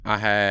I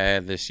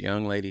had this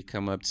young lady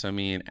come up to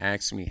me and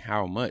ask me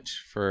how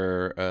much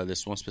for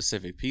this one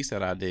specific piece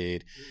that I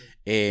did.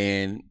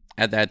 And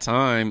at that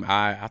time,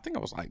 I think I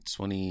was like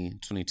 20,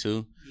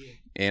 22.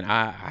 And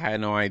I had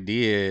no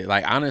idea.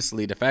 Like,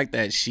 honestly, the fact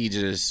that she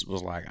just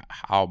was like,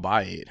 I'll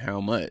buy it.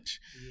 How much?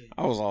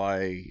 I was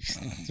like,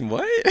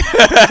 what?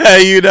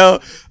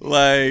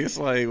 Like, it's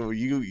like, well,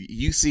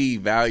 you see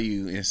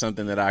value in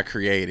something that I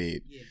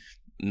created.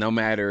 No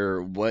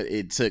matter what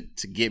it took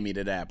to get me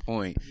to that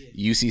point,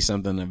 you see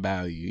something of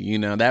value.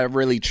 That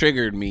really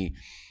triggered me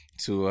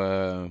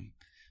to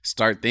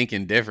start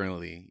thinking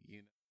differently.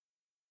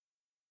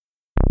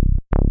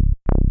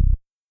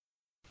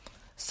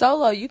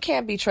 Solo, you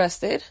can't be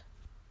trusted.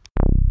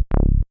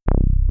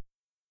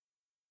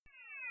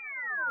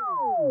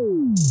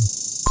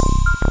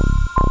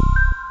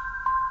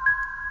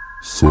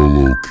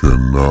 Solo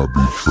cannot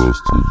be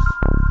trusted.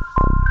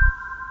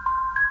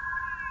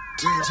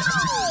 Solo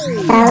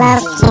can't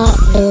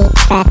be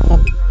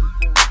trusted.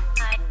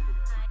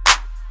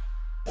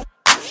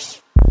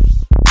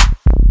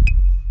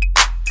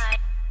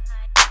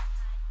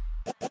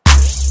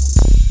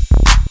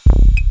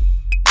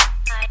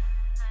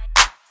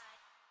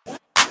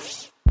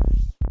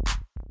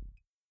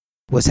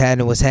 What's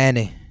happening? What's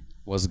happening?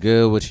 What's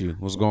good with you?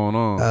 What's going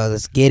on?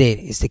 Let's get it.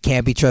 It's the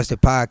Can't Be Trusted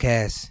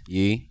podcast.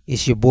 Yee.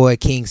 It's your boy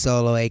King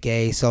Solo,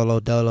 aka Solo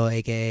Dolo,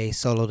 aka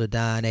Solo the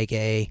Don,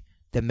 aka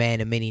the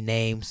man of many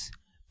names.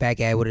 Back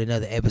at it with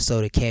another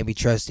episode of Can't Be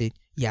Trusted,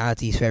 your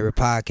auntie's favorite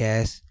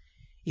podcast.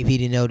 If you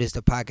didn't know this,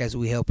 the podcast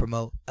we help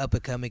promote up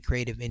and coming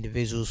creative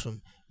individuals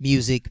from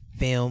music,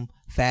 film,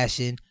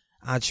 fashion,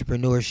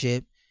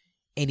 entrepreneurship,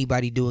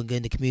 anybody doing good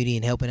in the community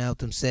and helping out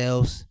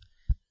themselves.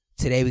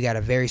 Today we got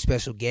a very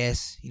special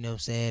guest,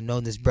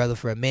 known this brother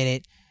for a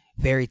minute,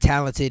 very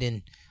talented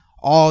in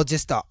all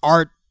just the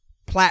art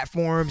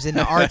platforms in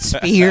the art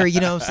sphere,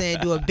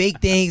 doing big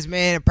things,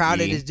 man. I'm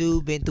proud of this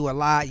dude, been through a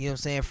lot,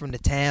 from the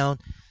town.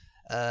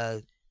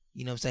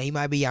 He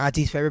might be your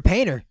auntie's favorite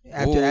painter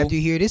after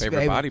you hear this.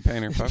 Favorite body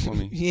painter, fuck with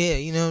me. Yeah,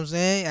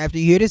 after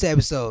you hear this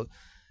episode.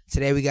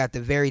 Today we got the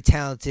very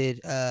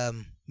talented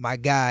my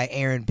guy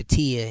Aaron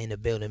Batia in the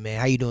building, man.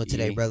 How you doing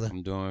today, brother?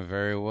 I'm doing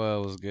very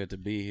well. It was good to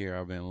be here.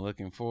 I've been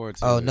looking forward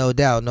to it. Oh, no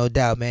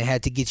doubt, man.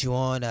 Had to get you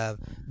on.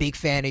 Big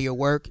fan of your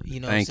work. You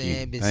know Thank what I'm saying?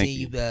 you. Been Thank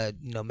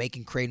seeing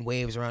you, creating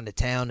waves around the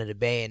town and the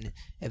Bay, and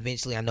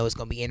eventually I know it's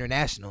gonna be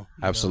international.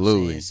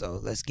 Absolutely. So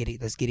let's get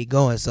it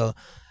going. So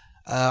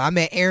I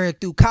met Aaron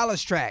through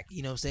College Track.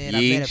 You know what I'm saying?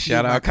 I met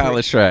shout out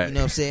College Track. You know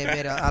what I'm saying?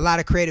 Met a lot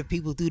of creative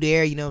people through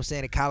there. You know what I'm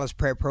saying? The college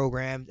prep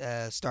program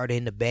started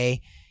in the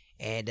Bay.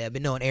 And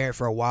been knowing Aaron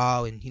for a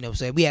while, and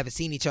we haven't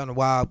seen each other in a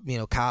while,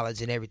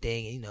 college and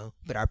everything,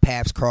 but our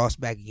paths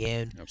crossed back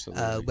again.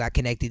 Absolutely. Got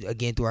connected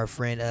again through our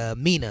friend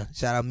Mina.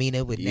 Shout out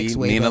Mina with Next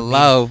Wave. Mina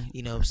Low.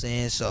 You know what I'm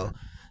saying? So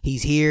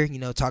he's here,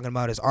 talking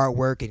about his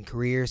artwork and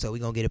career. So we're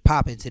gonna get it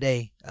popping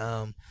today.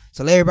 So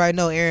let everybody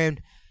know, Aaron,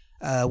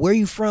 where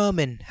you from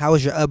and how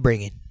was your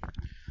upbringing?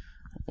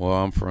 Well,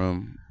 I'm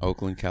from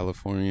Oakland,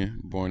 California,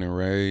 born and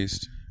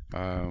raised.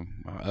 My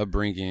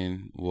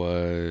upbringing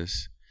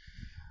was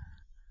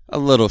a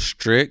little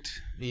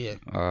strict. Yeah.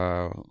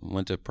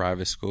 Went to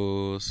private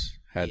schools,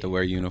 had to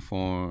wear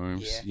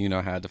uniforms,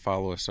 had to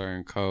follow a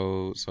certain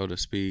code, so to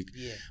speak.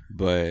 Yeah.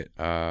 But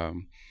I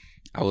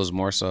was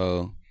more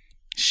so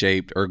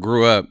shaped or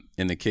grew up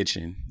in the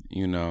kitchen,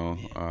 did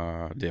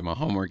my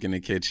homework in the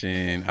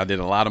kitchen. I did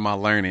a lot of my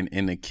learning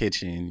in the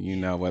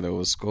kitchen, whether it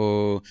was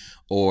school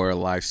or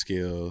life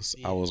skills.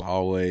 I was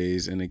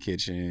always in the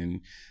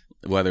kitchen,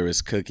 whether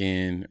it's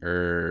cooking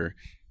or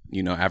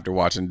after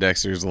watching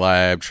Dexter's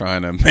Lab,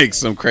 trying to make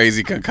some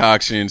crazy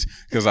concoctions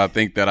because I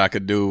think that I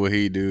could do what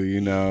he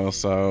do,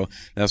 So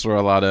that's where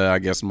a lot of, I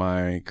guess,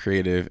 my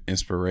creative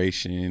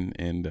inspiration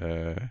and,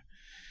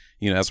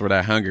 that's where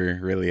that hunger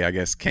really, I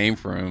guess, came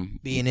from.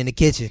 Being in the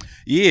kitchen.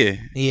 Yeah.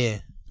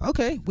 Yeah.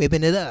 Okay,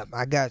 whipping it up.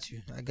 I got you.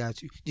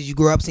 Did you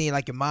grow up seeing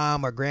like your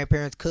mom or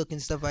grandparents cook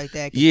and stuff like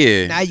that?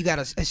 Yeah. Now you got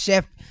a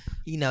chef.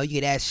 You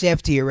could add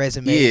chef to your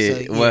resume.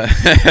 Yeah. So, well,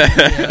 you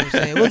know what I'm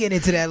saying? We'll get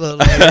into that a little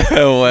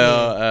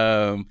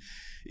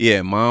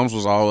later. Mom's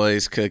was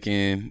always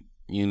cooking.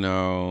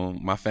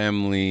 My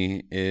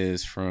family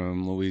is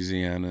from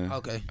Louisiana.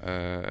 Okay.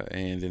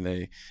 And then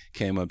they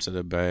came up to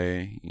the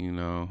Bay.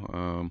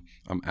 I'm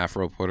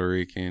Afro-Puerto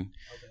Rican.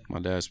 Okay. My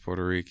dad's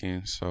Puerto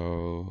Rican.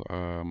 So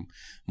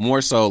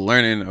more so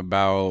learning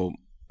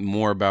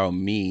more about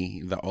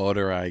me the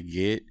older I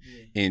get,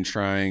 and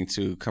trying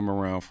to come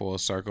around full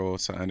circle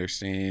to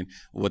understand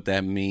what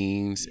that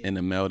means in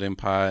the melting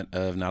pot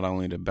of not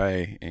only the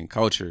Bay and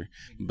culture,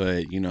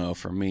 but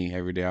for me,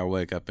 every day I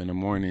wake up in the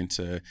morning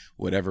to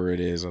whatever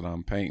it is that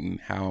I'm painting,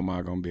 how am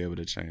I going to be able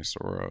to change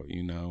the world,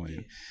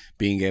 and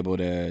being able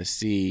to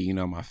see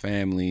my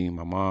family,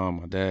 my mom,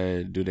 my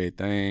dad do their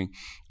thing.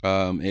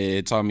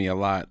 It taught me a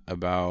lot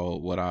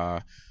about what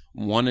I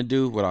want to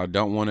do, what I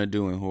don't want to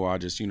do, and who I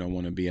just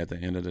want to be at the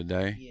end of the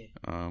day.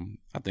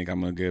 I think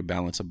I'm a good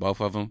balance of both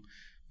of them,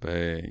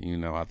 But, you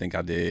know, I think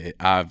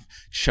I've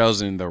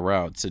chosen the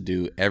route to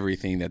do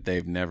everything that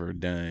they've never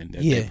done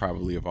that they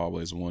probably have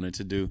always wanted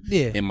to do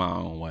in my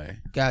own way.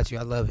 Got you.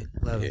 I love it.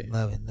 Love it.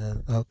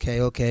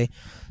 Okay.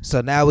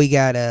 So now we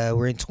got,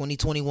 we're in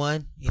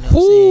 2021. You know what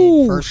I'm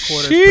saying? First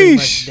quarter's pretty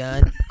much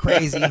done.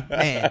 Crazy.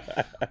 Man.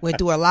 Went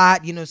through a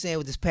lot, you know what I'm saying,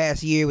 with this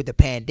past year with the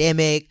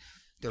pandemic.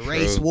 The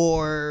race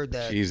war,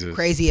 the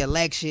crazy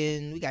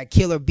election. We got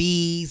killer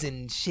bees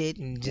and shit,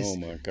 and just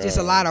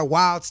a lot of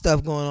wild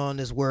stuff going on in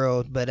this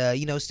world. But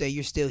you know,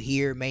 you're still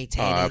here,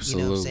 maintaining.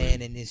 Absolutely. You know what I'm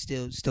saying, and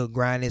it's still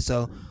grinding.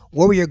 So,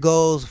 what were your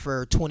goals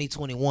for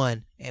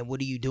 2021, and what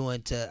are you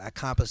doing to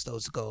accomplish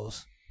those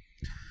goals?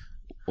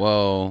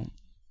 Well,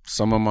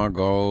 some of my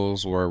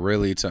goals were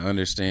really to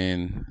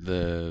understand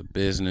the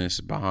business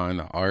behind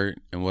the art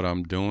and what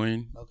I'm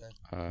doing.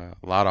 Okay.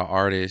 A lot of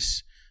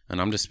artists,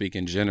 and I'm just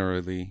speaking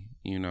generally.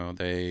 You know,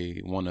 they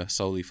want to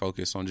solely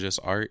focus on just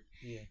art,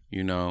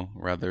 you know,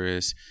 whether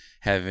it's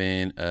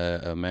having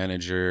a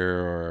manager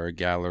or a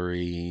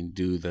gallery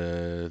do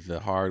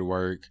the hard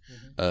work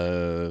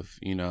of,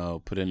 you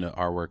know, putting the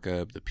artwork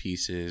up, the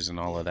pieces and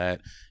all of that,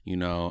 you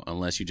know,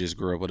 unless you just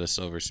grew up with a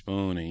silver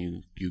spoon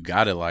and you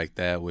got it like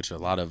that, which a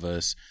lot of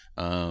us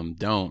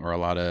don't, or a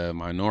lot of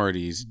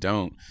minorities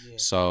don't. Yeah.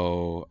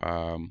 So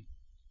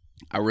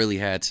I really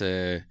had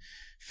to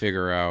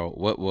figure out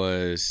what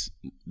was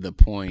the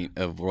point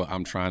of what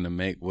I'm trying to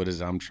make, what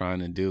is I'm trying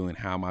to do, and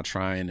how am I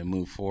trying to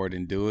move forward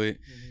and do it.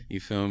 You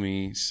feel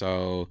me?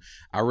 So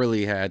I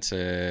really had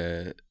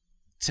to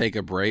take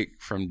a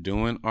break from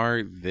doing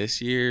art this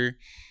year,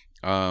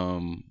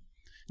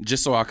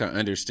 just so I can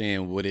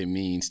understand what it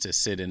means to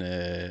sit in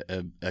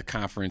a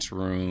conference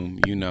room,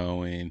 you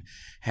know, and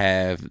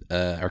have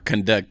or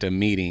conduct a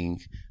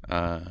meeting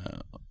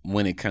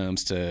when it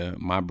comes to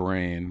my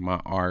brand, my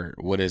art.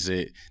 What is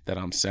it that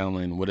I'm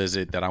selling? What is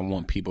it that I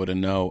want people to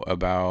know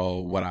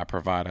about what I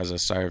provide as a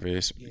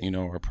service, you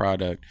know, or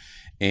product?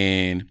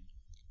 And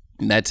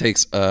that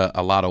takes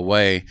a lot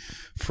away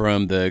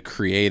from the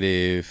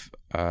creative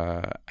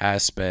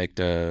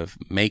aspect of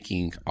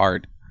making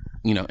art,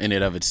 you know, in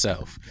and of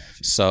itself.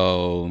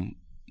 So,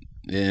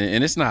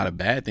 and it's not a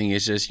bad thing.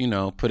 It's just, you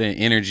know, putting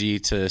energy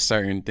to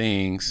certain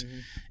things.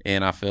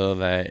 And I feel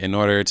that in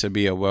order to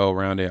be a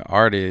well-rounded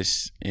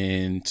artist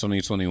in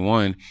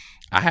 2021,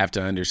 I have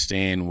to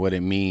understand what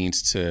it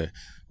means to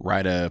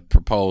write a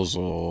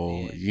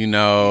proposal, you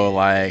know,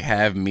 like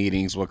have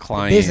meetings with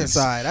clients. The business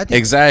side. I think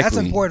exactly.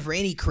 That's important for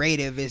any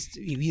creative,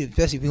 especially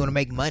if you want to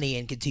make money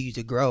and continue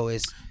to grow.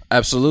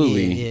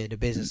 Absolutely. The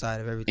business side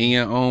of everything. In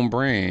your own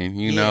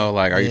brand, you know,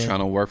 like, are you trying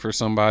to work for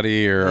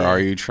somebody, or are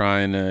you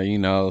trying to, you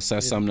know,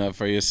 set something up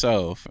for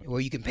yourself?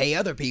 Where you can pay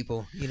other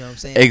people, you know what I'm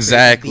saying?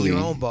 Exactly. Be your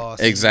own boss.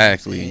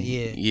 Exactly.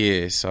 You know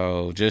yeah.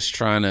 So just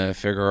trying to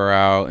figure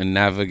out and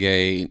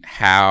navigate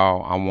how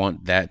I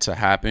want that to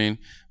happen,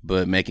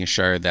 but making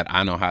sure that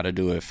I know how to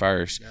do it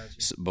first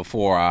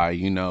before I,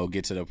 you know,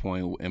 get to the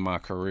point in my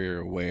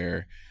career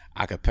where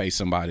I could pay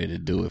somebody to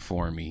do it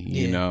for me,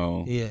 you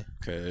know? Yeah.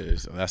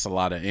 Because that's a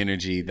lot of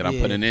energy that I'm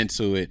putting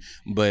into it.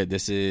 But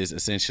this is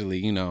essentially,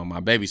 you know, my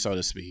baby, so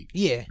to speak.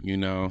 Yeah. You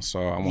know? So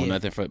I want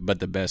nothing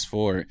but the best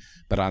for it.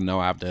 But I know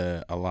I have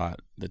to allot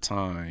the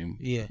time,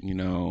 you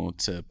know,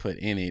 to put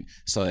in it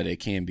so that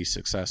it can be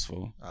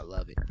successful. I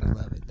love it.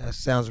 That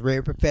sounds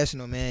very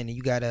professional, man. And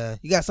you got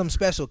something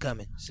special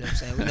coming. See what I'm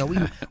saying? You know,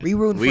 we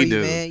rooting for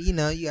you, man. You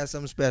know, you got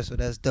something special.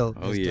 That's dope.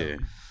 That's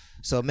dope.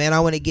 So, man, I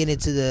want to get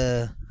into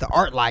the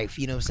art life,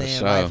 you know what I'm saying?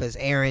 Sure. Life as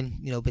Aaron,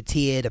 you know,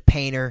 Batia, the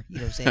painter, you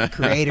know what I'm saying? The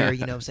creator,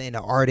 you know what I'm saying?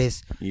 The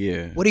artist.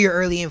 Yeah. What are your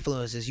early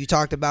influences? You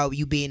talked about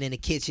you being in the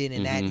kitchen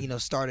and that, you know,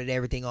 started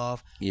everything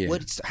off. Yeah.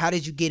 How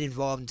did you get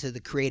involved into the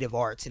creative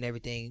arts and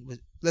everything?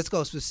 Let's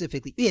go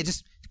specifically. Yeah,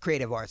 just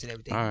creative arts and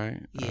everything. All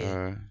right.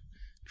 Yeah.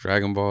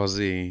 Dragon Ball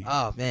Z.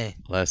 Oh, man.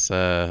 Let's,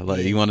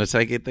 you want to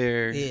take it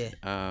there? Yeah.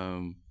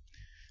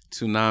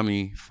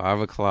 Toonami,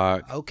 5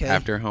 o'clock. Okay.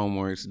 After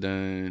homework's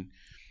done.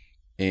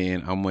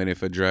 And I'm waiting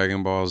for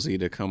Dragon Ball Z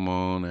to come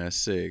on at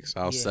 6.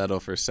 I'll settle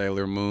for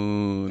Sailor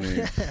Moon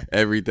and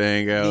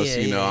everything else.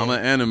 You know, I'm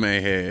an anime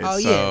head.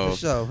 Oh,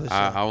 so for sure.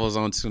 I was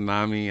on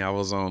Toonami. I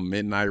was on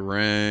Midnight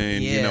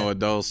Run, you know,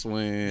 Adult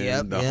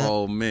Swim, the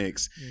whole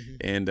mix.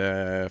 And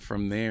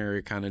from there,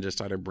 it kind of just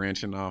started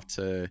branching off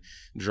to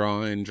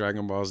drawing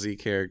Dragon Ball Z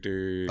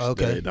characters.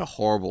 Okay. The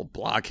horrible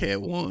blockhead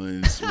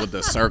ones with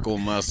the circle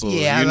muscles.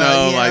 You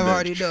know, like I'm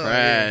already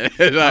trash.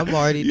 I'm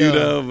already know. You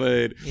know,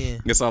 but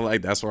it's all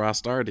like that's where I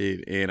started.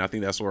 And I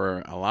think that's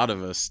where a lot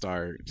of us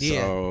start.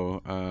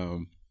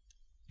 So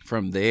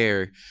from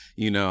there,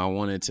 you know, I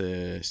wanted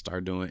to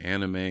start doing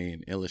anime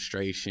and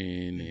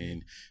illustration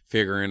and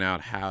figuring out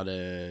how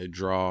to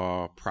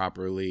draw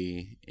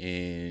properly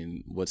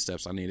and what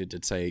steps I needed to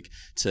take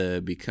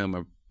to become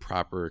a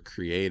proper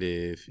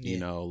creative, you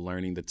know,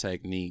 learning the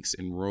techniques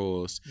and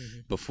rules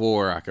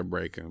before I could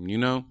break them, you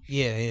know?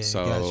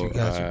 So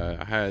gotcha.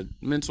 I had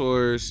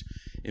mentors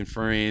and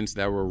friends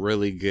that were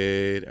really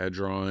good at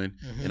drawing,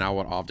 and I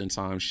would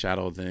oftentimes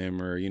shadow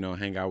them or,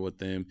 hang out with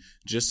them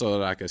just so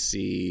that I could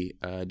see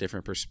a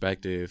different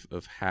perspective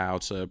of how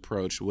to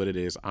approach what it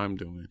is I'm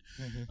doing.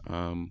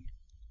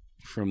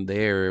 From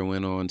there, it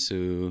went on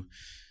to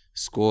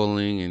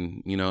schooling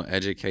and,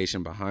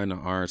 education behind the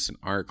arts and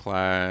art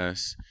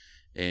class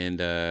and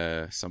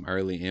some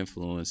early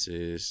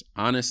influences.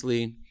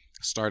 Honestly,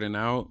 starting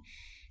out,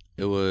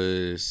 it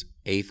was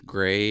 8th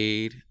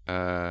grade.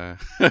 It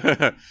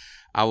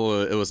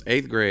was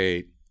 8th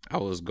grade. I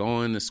was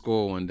going to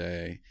school one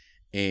day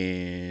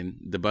and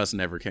the bus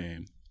never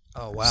came.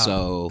 Oh, wow.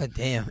 So,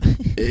 damn.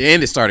 And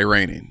it started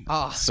raining.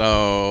 Oh.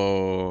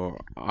 So,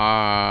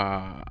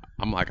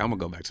 I'm like, I'm going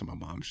to go back to my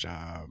mom's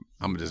job.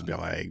 I'm going to just be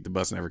like, the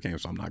bus never came,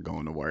 so I'm not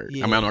going to work.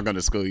 Yeah. I'm not going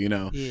to school,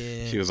 Yeah.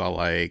 She was all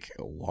like,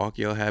 walk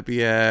your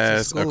happy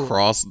ass school.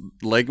 across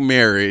Lake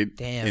Merritt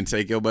Damn. and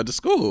take your butt to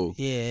school.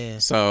 Yeah.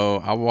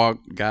 So I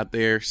got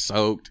there,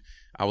 soaked.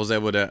 I was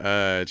able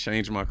to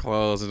change my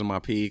clothes into my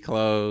PE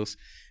clothes.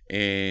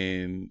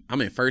 And I'm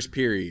in first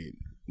period,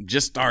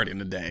 just starting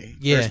the day.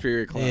 Yeah. First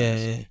period class.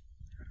 Yeah.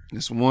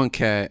 This one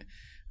cat,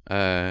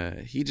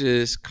 he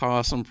just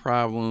caused some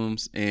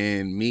problems,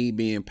 and me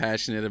being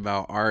passionate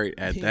about art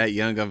at that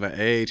young of an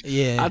age,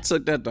 I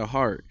took that to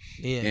heart.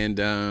 Yeah.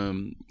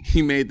 And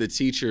he made the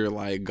teacher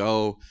like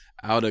go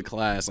out of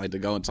class, like to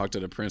go and talk to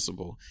the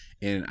principal.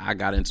 And I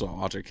got into an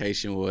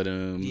altercation with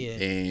him,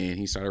 and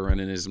he started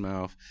running his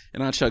mouth,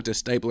 and I chucked a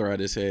stapler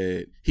at his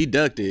head. He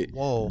ducked it,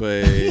 Whoa.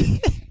 but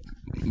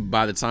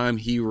by the time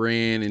he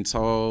ran and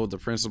told the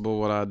principal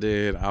what I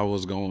did, I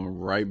was going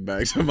right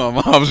back to my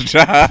mom's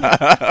job.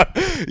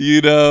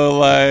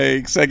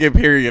 Like second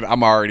period,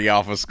 I'm already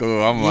off of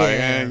school. I'm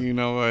like, you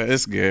know what?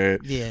 It's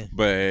good. Yeah.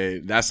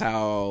 But that's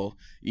how,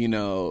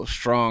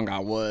 strong I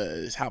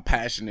was, how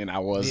passionate I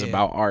was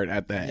about art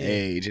at that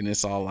age. And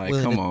it's all like,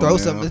 come on, throw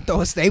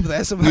a stapler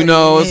at somebody.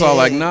 It's all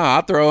like, nah,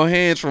 I throw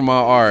hands for my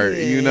art.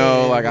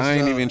 Like I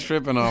ain't sure. even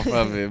tripping off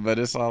of it. But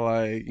it's all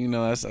like,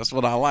 that's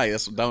what I like.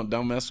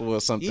 Don't mess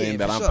with something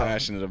that I'm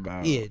passionate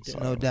about. Yeah, so.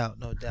 no doubt.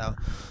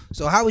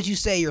 So how would you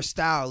say your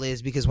style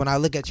is? Because when I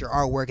look at your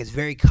artwork, it's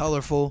very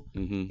colorful.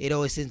 Mm-hmm. It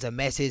always sends a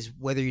message,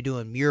 whether you're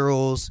doing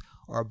murals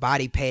or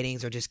body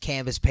paintings or just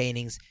canvas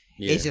paintings.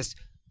 Yeah. It's just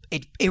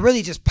it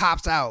really just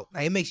pops out.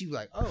 Like, it makes you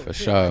like, oh, for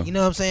shit. sure. Like, you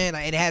know what I'm saying?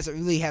 Like, it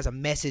really has a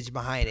message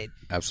behind it.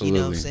 Absolutely.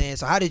 You know what I'm saying?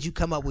 So how did you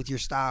come up with your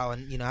style,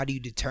 and how do you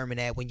determine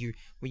that when you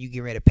get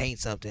ready to paint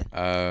something?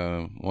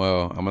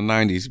 Well, I'm a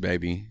 90s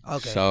baby.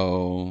 Okay.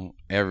 So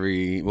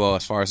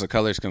as far as the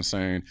color's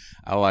concerned,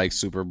 I like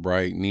super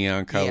bright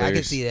neon colors. Yeah, I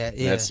can see that.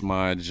 Yeah. That's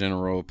my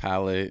general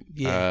palette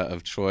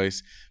of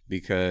choice,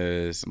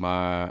 because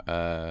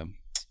my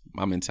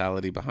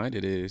mentality behind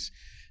it is,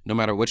 no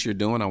matter what you're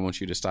doing, I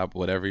want you to stop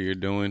whatever you're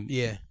doing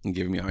and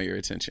give me all your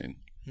attention.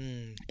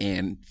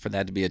 And for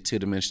that to be a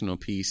two-dimensional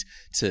piece,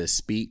 to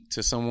speak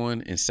to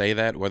someone and say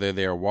that, whether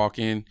they're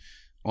walking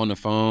on the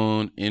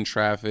phone, in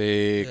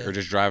traffic, or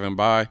just driving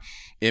by,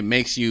 it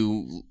makes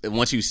you,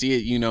 once you see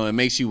it, it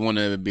makes you want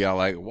to be all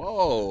like,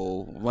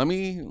 whoa, let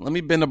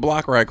me bend the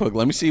block right quick.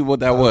 Let me see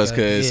what that was,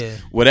 because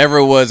whatever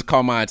it was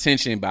caught my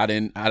attention, but I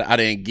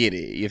didn't get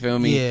it. You feel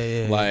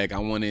me? Like, I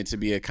want it to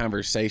be a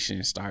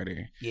conversation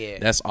starter. Yeah.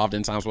 That's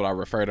oftentimes what I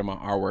refer to my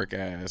artwork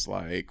as.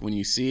 Like, when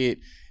you see it,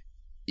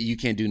 you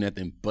can't do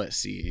nothing but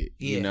see it.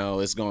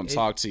 It's going to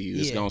talk to you.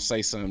 It's going to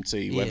say something to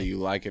you, whether you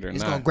like it or not.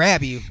 It's going to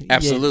grab you.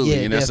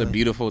 Absolutely. And that's definitely a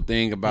beautiful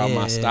thing about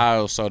my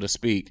style, so to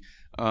speak.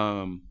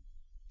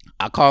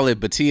 I call it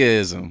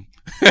Batiaism.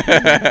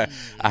 I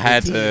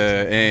had to,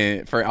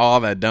 and for all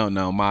that don't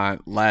know, my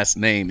last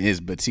name is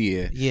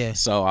Batia. Yeah.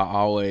 So I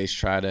always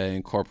try to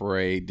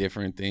incorporate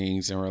different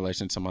things in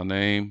relation to my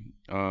name.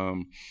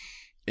 And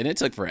it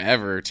took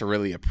forever to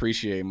really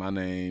appreciate my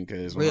name,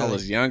 because when I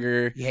was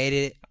younger, you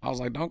hated it. I was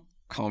like, don't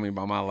call me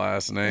by my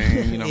last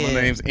name. My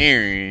name's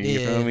Aaron. You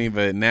feel me?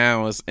 But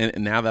now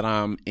now that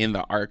I'm in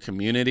the art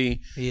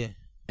community,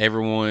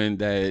 everyone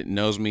that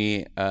knows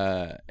me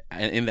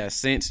in that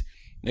sense,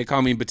 they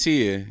call me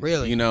Batia.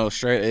 Really?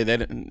 Straight.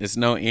 It's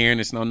no Aaron.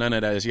 It's no none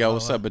of that. It's, yo,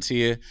 what's up,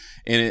 Batia?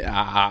 And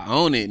I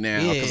own it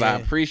now, because I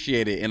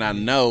appreciate it, and I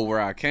know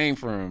where I came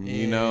from.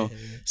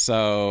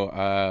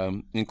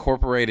 So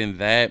incorporating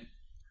that,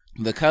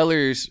 the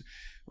colors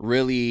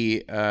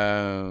really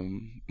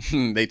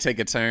they take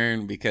a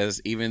turn,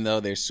 because even though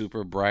they're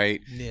super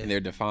bright and they're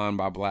defined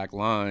by black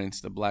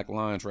lines, the black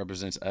lines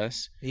represents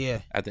us.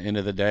 At the end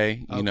of the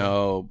day,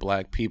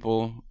 black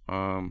people,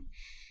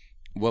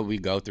 what we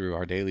go through,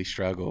 our daily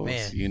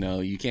struggles,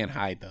 you can't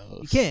hide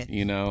those. You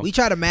can't. We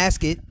try to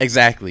mask it.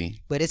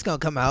 Exactly. But it's going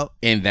to come out.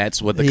 And that's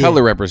what the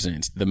color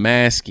represents. The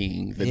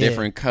masking, the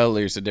different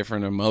colors, the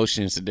different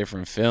emotions, the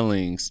different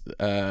feelings.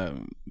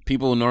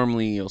 People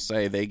normally, you'll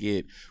say, they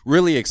get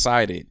really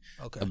excited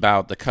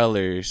about the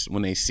colors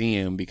when they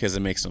see them, because it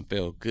makes them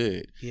feel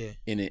good.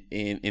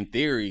 In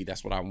theory,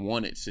 that's what I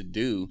wanted to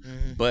do.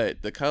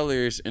 But the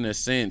colors, in a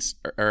sense,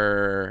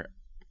 are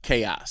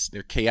chaos.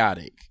 They're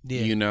chaotic.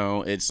 Yeah. You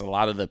know, it's a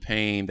lot of the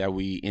pain that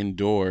we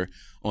endure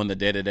on the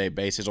day-to-day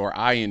basis, or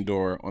I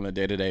endure on a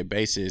day-to-day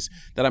basis,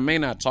 that I may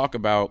not talk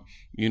about,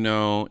 you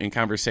know, in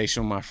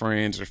conversation with my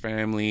friends or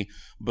family.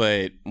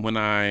 But when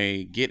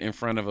I get in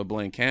front of a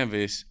blank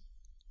canvas,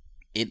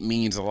 it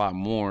means a lot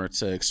more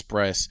to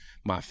express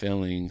my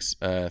feelings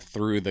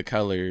through the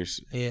colors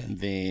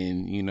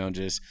than, you know,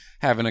 just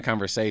having a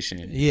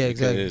conversation. Yeah,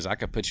 exactly. Because I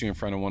could put you in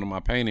front of one of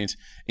my paintings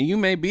and you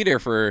may be there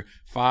for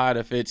 5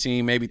 to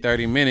 15, maybe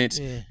 30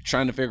 minutes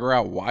trying to figure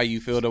out why you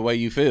feel the way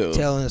you feel.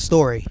 Telling a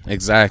story.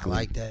 Exactly. I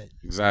like that.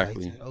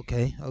 Exactly. I like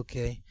that.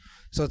 Okay.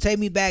 So take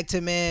me back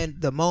to, man,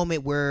 the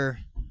moment where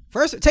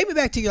take me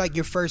back to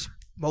your first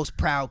most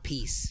proud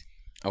piece.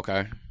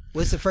 Okay.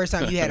 What's the first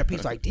time you had a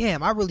piece like,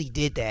 damn, I really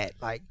did that?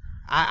 Like,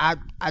 I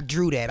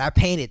drew that. I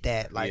painted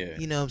that. Like,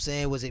 you know what I'm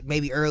saying? Was it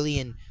maybe early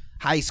in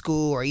high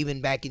school or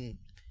even back in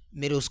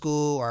middle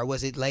school, or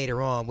was it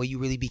later on where you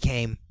really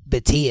became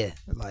Batia?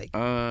 Like,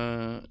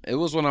 it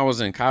was when I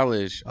was in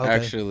college,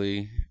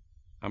 actually.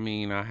 I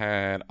mean, I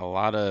had a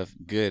lot of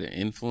good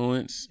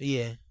influence.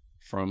 Yeah.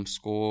 From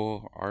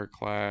school, art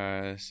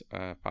class,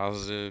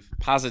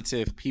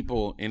 positive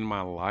people in my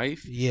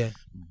life. Yeah.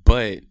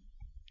 But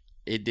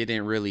it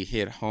didn't really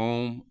hit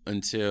home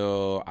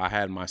until I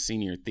had my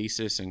senior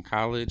thesis in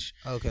college.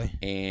 Okay.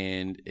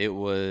 And it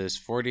was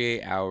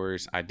 48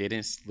 hours. I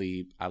didn't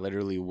sleep. I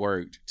literally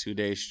worked 2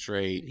 days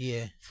straight.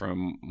 Yeah.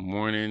 From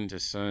morning to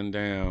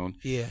sundown.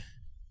 Yeah.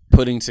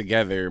 Putting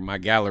together my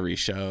gallery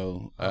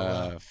show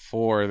at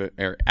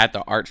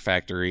the Art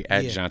Factory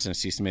at Johnson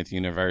C. Smith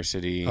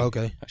University.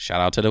 Okay. Shout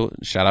out to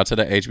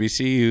the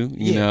HBCU.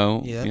 You know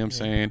what I'm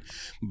saying?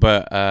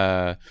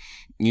 But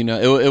you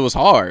know, it was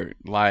hard.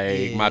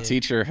 Like my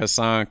teacher,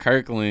 Hassan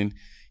Kirkland,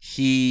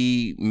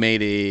 he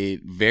made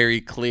it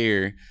very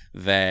clear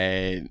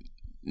that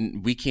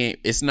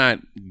it's not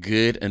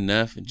good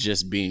enough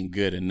just being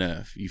good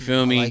enough. You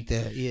feel me? I like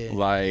that, yeah.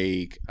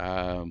 Like,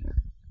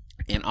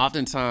 and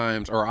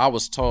oftentimes, or I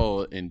was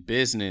told in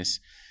business,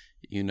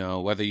 you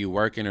know, whether you're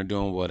working or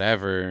doing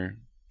whatever,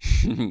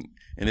 and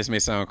this may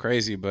sound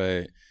crazy,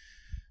 but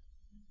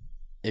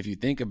if you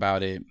think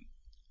about it,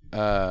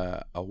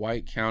 a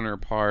white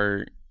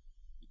counterpart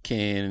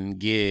can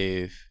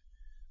give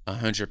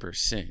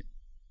 100%,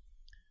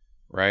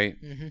 right?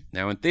 Mm-hmm.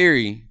 Now, in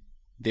theory,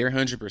 their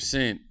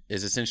 100%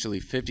 is essentially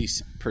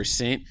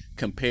 50%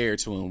 compared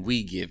to when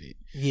we give it.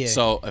 Yeah.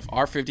 So if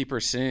our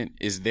 50%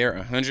 is their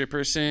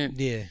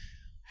 100%,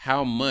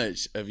 how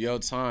much of your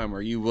time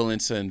are you willing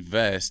to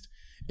invest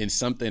in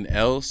something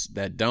else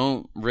that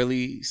don't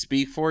really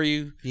speak for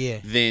you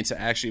than to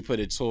actually put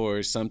it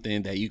towards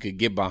something that you could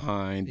get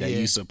behind, that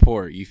you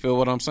support? You feel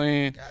what I'm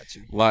saying? Got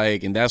you.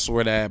 Like, and that's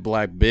where that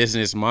black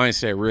business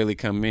mindset really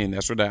come in.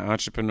 That's where that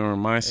entrepreneur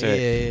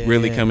mindset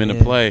really come into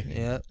play.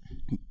 Yeah.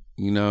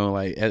 You know,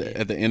 like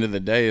at the end of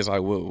the day, it's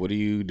like, what are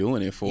you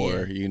doing it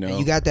for? You know, and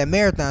you got that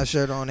marathon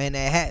shirt on and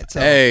that hat. So,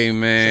 hey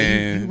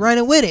man, so you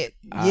running with it.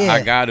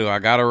 I got to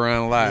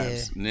run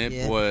laps.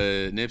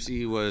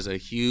 Nipsey was a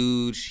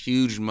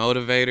huge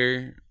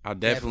motivator. I've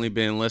definitely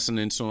been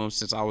listening to him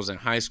since I was in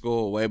high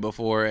school, way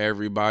before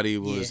everybody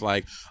was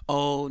like,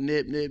 oh,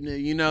 Nip,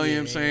 you know what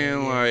I'm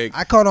saying? Like,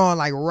 I caught on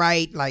like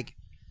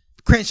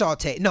Crenshaw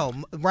tape. No,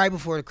 right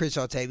before the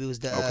Crenshaw tape, it was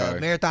the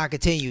Marathon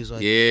Continues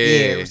one.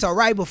 Yeah. So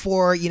right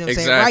before, you know what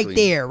I'm saying? Right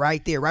there.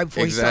 Right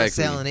before he started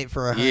selling it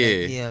for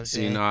 $100. You know what I'm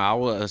saying? You know, I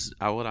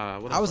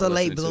was a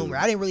late bloomer.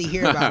 I didn't really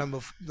hear about him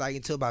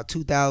until about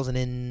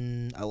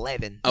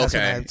 2011. That's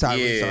when I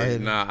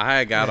started. I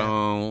had got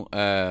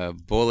on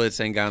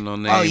Bullets Ain't Got No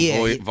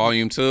Name,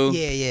 Volume 2.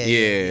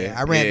 Yeah.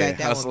 I ran back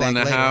that Hustle one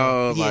back in the later.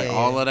 House, like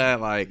all of that.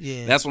 Like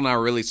that's when I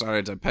really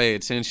started to pay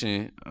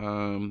attention.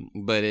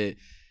 But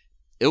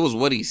it was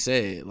what he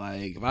said.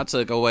 Like, if I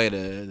took away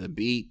the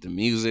beat, the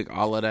music,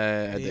 all of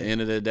that, at the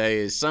end of the day,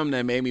 it's something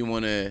that made me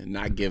want to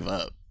not give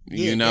up.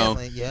 You know,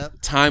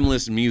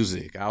 timeless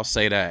music. I'll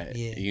say that.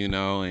 You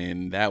know,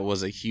 and that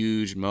was a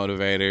huge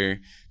motivator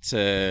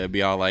to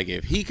be all like,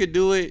 if he could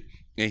do it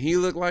and he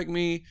looked like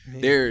me,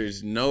 there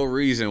is no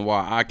reason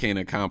why I can't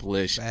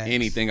accomplish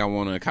anything I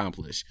want to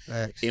accomplish.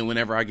 And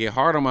whenever I get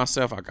hard on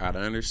myself, I gotta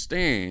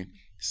understand.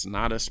 It's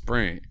not a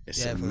sprint.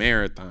 It's a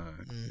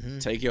marathon. Mm-hmm.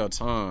 Take your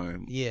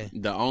time. Yeah.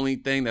 The only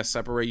thing that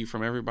separates you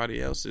from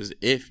everybody else is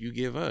if you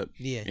give up.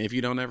 Yeah. And if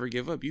you don't ever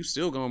give up, you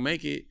still gonna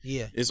make it.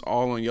 Yeah. It's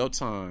all on your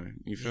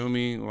time. You feel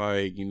me?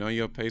 Like, you know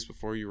your pace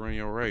before you run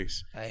your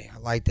race. Hey, I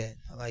like that.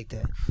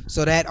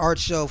 So that art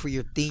show for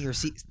your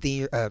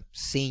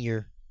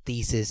senior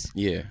thesis.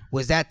 Yeah.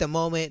 Was that the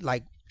moment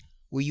like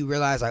where you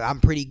realized like I'm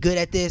pretty good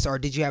at this, or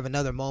did you have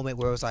another moment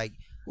where it was like,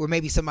 where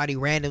maybe somebody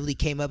randomly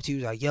came up to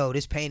you like, yo,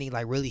 this painting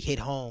like really hit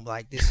home,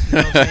 like this, you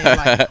know what I'm saying?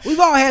 Like, we've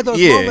all had those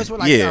moments where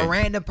like a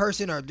random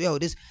person or yo,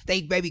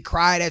 they maybe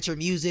cried at your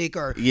music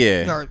or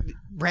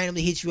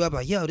randomly hit you up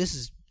like, yo, this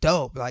is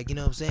dope, like, you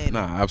know what I'm saying? No,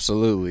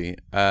 absolutely.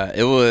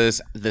 It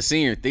was the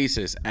senior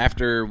thesis.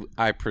 After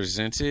I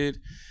presented,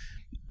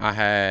 I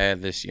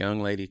had this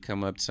young lady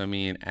come up to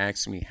me and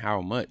ask me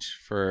how much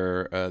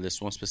for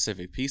this one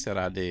specific piece that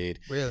I did.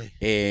 Really?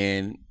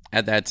 And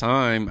at that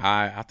time,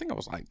 I think I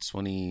was like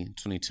 20,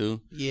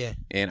 22. Yeah.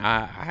 And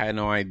I had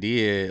no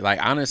idea.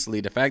 Like, honestly,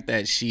 the fact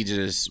that she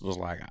just was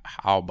like,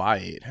 I'll buy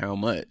it. How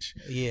much?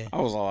 Yeah. I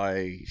was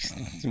like,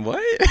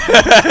 what?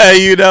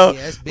 You know?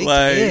 Yeah, that's big.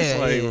 Like, Yeah, it's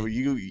like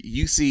yeah.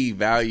 you see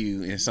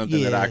value in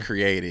something that I Yeah.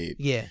 created.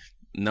 Yeah.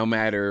 No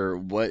matter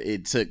what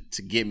it took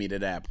to get me to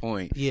that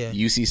point. Yeah.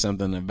 You see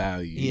something of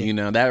value. Yeah. You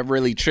know, that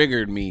really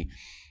triggered me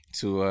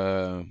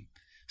to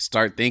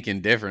start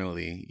thinking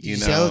differently. Did you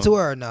sell it to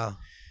her or no?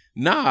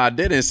 No, I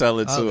didn't sell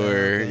it to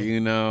her. Okay. You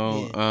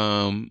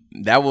know,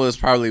 that was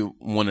probably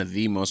one of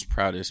the most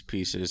proudest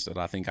pieces that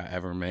I think I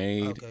ever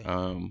made. Okay.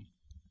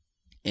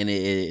 And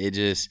it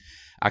just,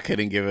 I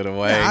couldn't give it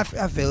away. Yeah,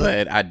 I feel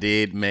it. But I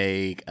did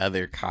make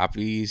other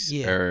copies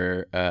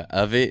Yeah.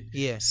 of it.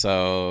 Yeah.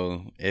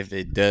 So if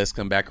it does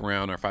come back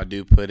around, or if I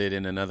do put it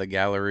in another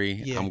gallery,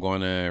 Yeah. I'm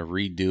going to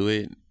redo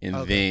it and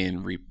Okay.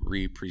 then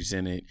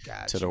represent it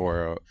Gotcha. to the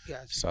world.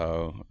 Gotcha.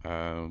 So,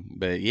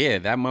 but yeah,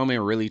 that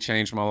moment really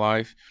changed my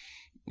life.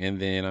 And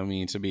then, I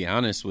mean, to be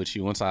honest with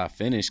you, once I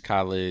finished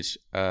college,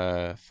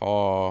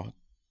 fall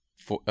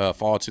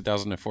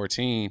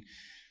 2014,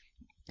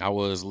 I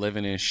was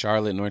living in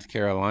Charlotte, North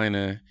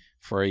Carolina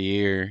for a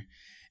year,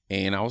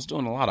 and I was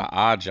doing a lot of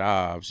odd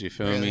jobs. You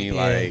feel Really? me?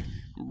 Yeah. Like,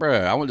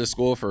 bruh, I went to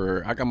school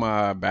I got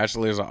my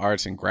bachelor's of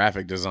arts in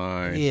graphic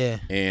design. Yeah.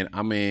 And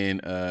I'm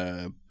in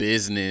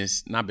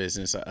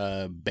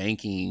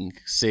banking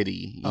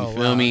city. You feel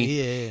wow. me?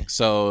 Yeah.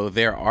 So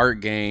their art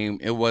game,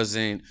 it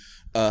wasn't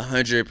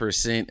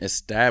 100%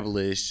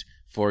 established,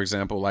 for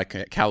example,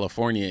 like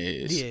California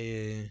is.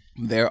 Yeah.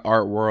 Their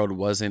art world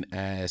wasn't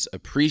as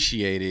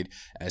appreciated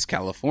as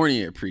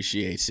California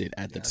appreciates it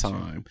at the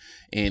time.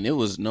 And it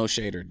was no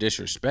shade or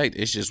disrespect.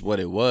 It's just what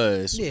it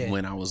was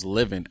when I was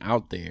living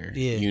out there,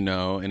 you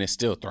know, and it's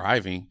still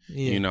thriving.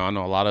 Yeah. You know, I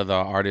know a lot of the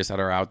artists that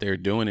are out there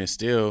doing it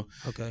still.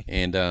 Okay.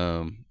 And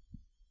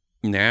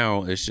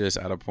now it's just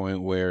at a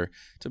point where,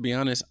 to be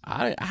honest,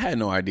 I had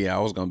no idea I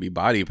was going to be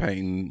body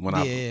painting when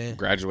I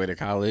graduated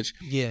college.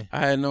 Yeah. I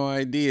had no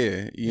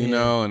idea, you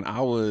know, and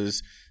I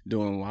was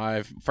doing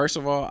live. First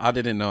of all, I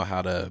didn't know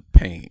how to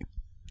paint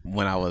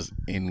when I was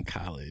in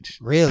college.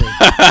 Really?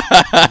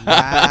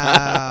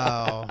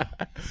 Wow.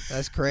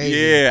 That's crazy.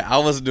 Yeah, I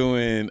was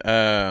doing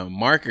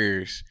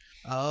markers.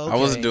 Oh, okay. I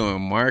was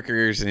doing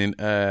markers and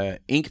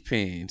ink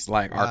pens,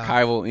 like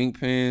archival ink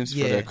pens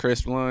for the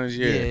crisp lines.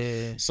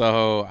 Yeah.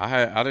 So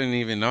I didn't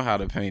even know how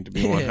to paint, to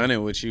be 100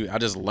 with you. I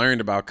just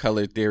learned about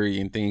color theory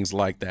and things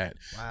like that.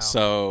 Wow.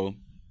 So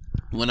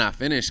when I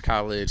finished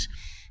college,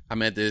 I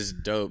met this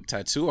dope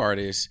tattoo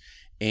artist,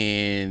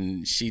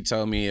 and she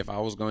told me if I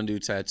was going to do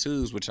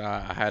tattoos, which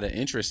I had an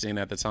interest in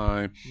at the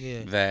time,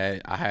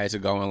 that I had to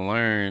go and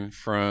learn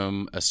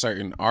from a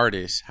certain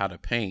artist how to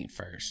paint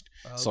first,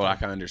 so I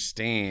can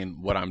understand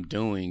what I'm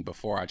doing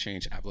before I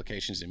change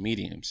applications and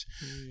mediums.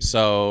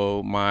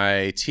 So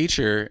my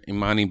teacher,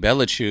 Imani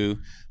Belichu,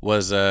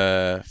 was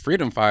a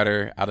freedom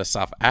fighter out of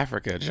South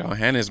Africa,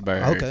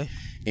 Johannesburg. Okay.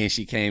 And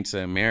she came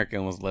to America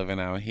and was living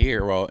out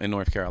here, in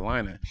North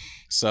Carolina.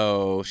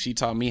 So she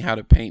taught me how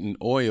to paint in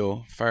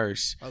oil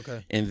first.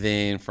 Okay. And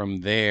then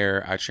from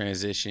there, I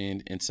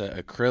transitioned into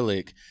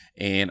acrylic,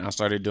 and I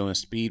started doing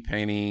speed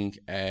painting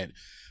at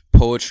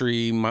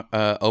poetry,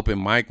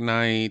 open mic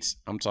nights.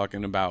 I'm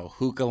talking about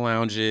hookah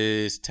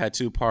lounges,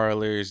 tattoo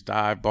parlors,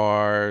 dive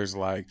bars,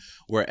 like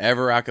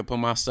wherever I could put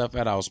my stuff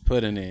at, I was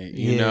putting it,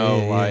 you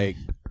know, like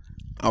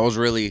I was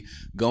really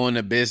going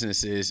to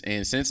businesses.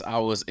 And since I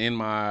was in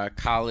my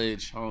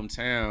college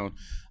hometown,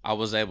 I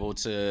was able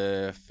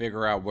to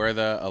figure out where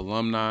the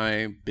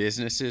alumni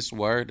businesses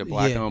were, the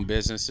Black-owned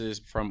businesses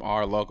from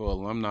our local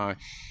alumni,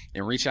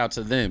 and reach out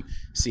to them,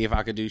 see if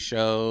I could do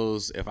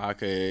shows, if I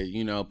could,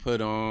 you know,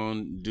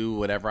 do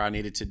whatever I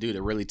needed to do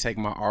to really take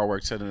my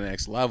artwork to the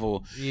next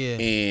level. Yeah.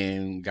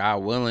 And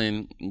God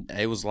willing,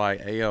 it was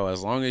like, hey, yo,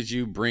 as long as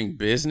you bring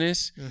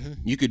business,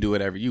 you could do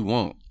whatever you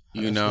want.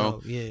 You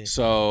know,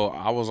 so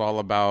I was all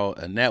about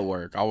a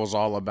network. I was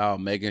all about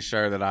making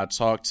sure that I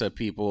talked to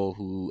people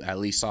who at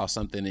least saw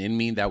something in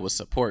me that would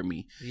support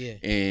me. Yeah.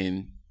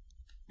 And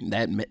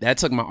that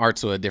took my art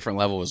to a different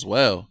level as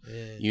well.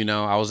 Yeah. You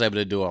know, I was able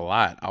to do a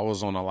lot. I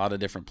was on a lot of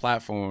different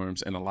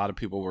platforms, and a lot of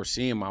people were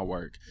seeing my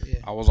work. Yeah.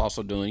 I was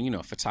also doing, you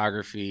know,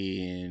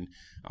 photography, and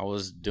I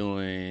was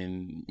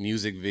doing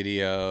music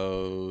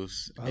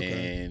videos,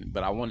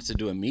 but I wanted to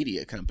do a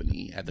media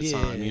company at the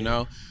time, you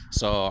know?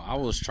 So I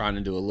was trying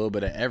to do a little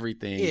bit of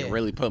everything and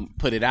really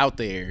put it out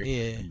there.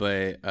 Yeah.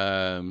 But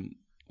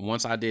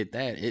once I did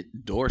that,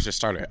 doors just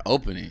started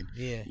opening.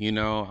 Yeah. You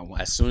know,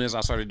 as soon as I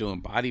started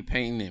doing body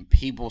painting and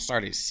people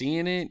started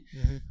seeing it,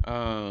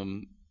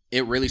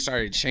 it really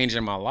started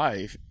changing my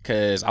life,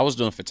 because I was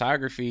doing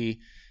photography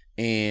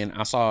and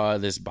I saw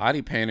this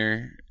body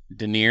painter,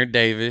 Denier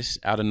Davis,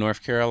 out of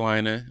North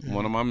Carolina,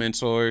 one of my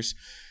mentors.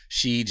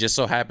 She just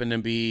so happened to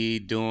be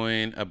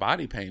doing a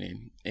body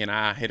painting, and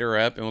I hit her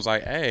up and was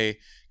like, hey,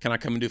 can I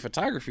come and do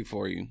photography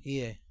for you?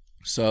 Yeah.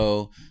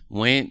 So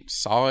went,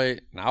 saw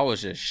it, and I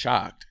was just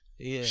shocked.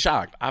 Yeah.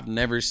 Shocked. I've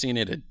never seen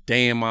it a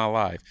day in my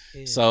life.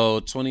 Yeah.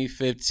 So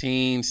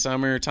 2015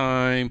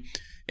 summertime,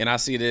 and I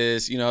see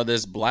this,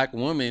 this black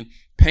woman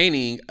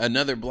painting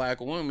another black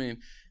woman,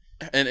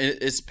 and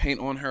it's paint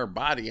on her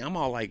body. I'm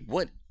all like,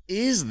 what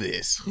is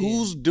this?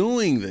 Who's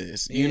doing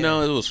this? It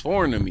was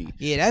foreign to me.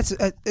 Yeah,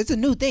 it's a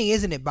new thing,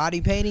 isn't it?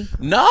 Body painting.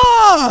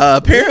 Nah,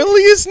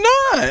 apparently it's not.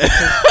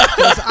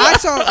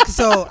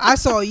 I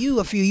saw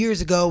you a few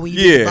years ago when you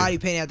did the body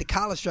painting at the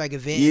College Strike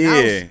event.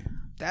 Yeah,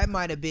 that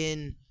might have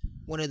been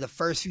one of the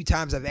first few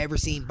times I've ever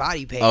seen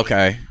body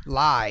painting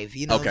live.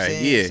 You know what I'm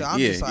saying? Yeah, so I'm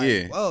just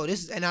like, whoa,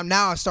 this is, and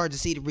I'm starting to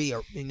see it be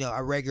a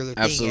regular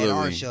thing at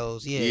art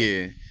shows.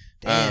 Yeah.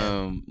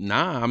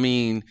 I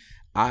mean,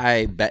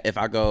 if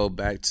I go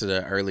back to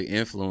the early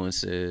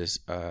influences,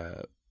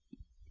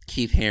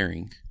 Keith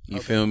Haring, you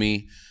feel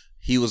me?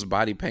 He was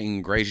body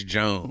painting Grace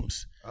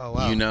Jones. Oh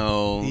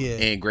wow.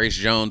 And Grace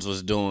Jones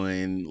was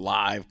doing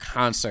live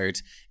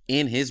concerts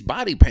in his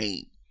body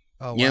paint.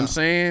 Oh, wow. You know what I'm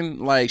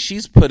saying? Like,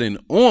 she's putting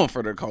on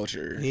for the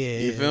culture.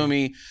 You feel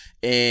me?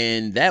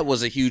 And that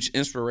was a huge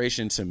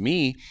inspiration to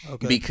me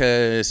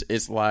because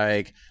it's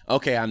like,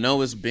 okay, I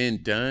know it's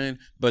been done,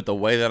 but the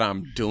way that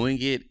I'm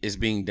doing it is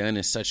being done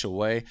in such a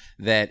way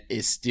that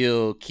it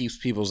still keeps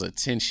people's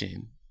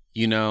attention.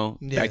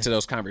 Back to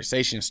those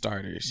conversation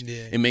starters.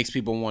 It makes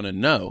people want to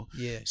know.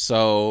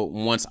 So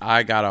once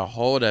I got a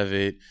hold of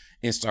it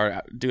and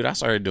I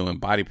started doing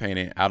body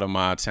painting out of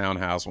my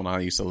townhouse when I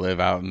used to live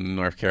out in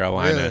North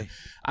Carolina. Really?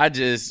 I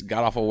just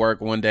got off of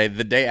work one day,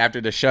 the day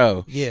after the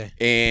show. Yeah.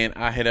 And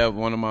I hit up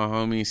one of my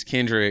homies,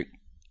 Kendrick,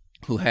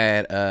 who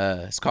had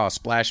it's called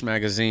Splash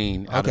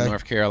Magazine out of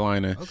North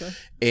Carolina.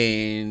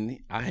 And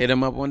I hit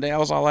him up one day. I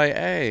was all like,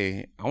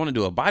 hey, I want to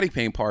do a body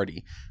paint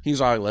party. He was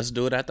all like, let's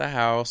do it at the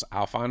house.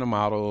 I'll find the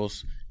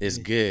models. It's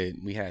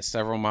good. We had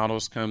several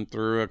models come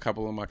through. A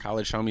couple of my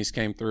college homies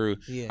came through.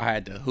 I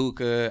had the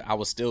hookah. I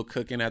was still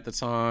cooking at the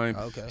time.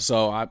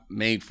 So I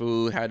made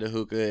food, had the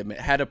hookah,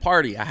 had a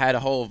party. I had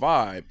a whole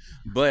vibe.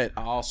 But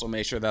I also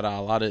made sure that I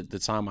allotted the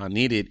time I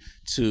needed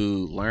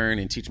to learn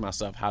and teach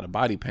myself how to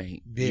body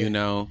paint,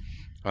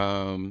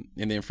 and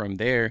then from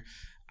there,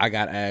 I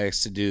got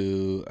asked to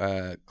do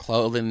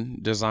clothing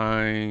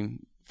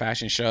design,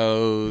 fashion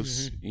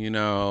shows,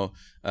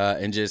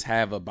 and just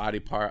have a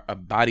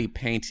body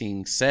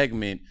painting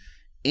segment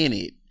in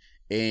it.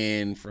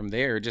 And from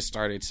there, it just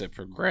started to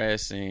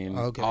progress, and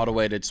all the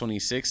way to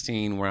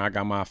 2016, where I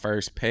got my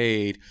first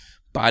paid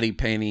body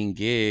painting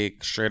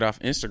gig straight off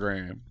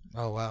Instagram.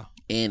 Oh wow.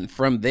 And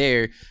from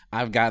there,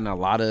 I've gotten a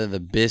lot of the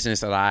business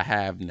that I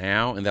have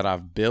now and that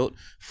I've built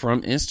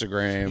from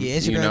Instagram. Yeah,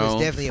 Instagram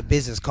is definitely a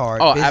business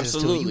card. Oh, business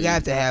absolutely. Tool. You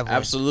have to have one.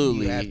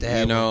 Absolutely. You have to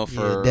have one.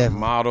 For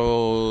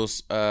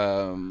models,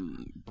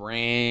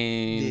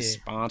 brands,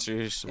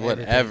 sponsors,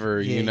 whatever,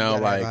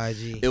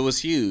 it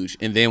was huge.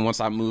 And then once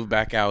I moved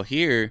back out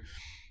here,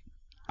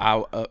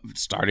 I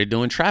started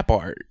doing trap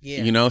art.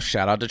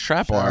 Shout out to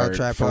trap art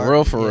for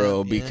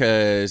real,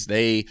 because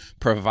they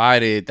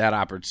provided that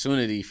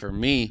opportunity for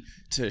me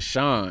to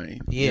shine.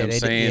 You know what I'm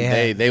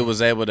saying? They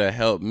was able to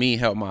help me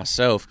help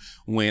myself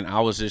when I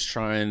was just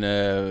trying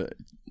to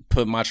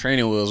put my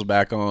training wheels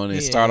back on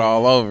and start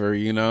all over,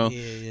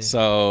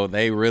 So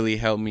they really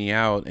helped me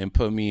out and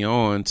put me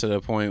on to the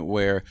point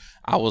where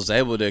I was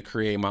able to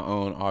create my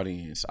own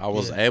audience. I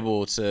was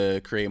able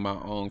to create my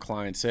own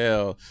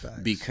clientele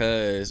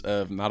because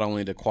of not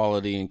only the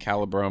quality and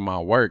caliber of my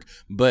work,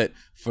 but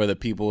for the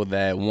people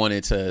that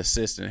wanted to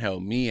assist and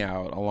help me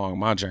out along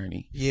my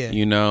journey.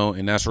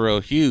 And that's real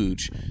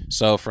huge.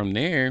 So from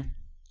there,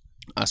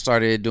 I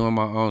started doing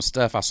my own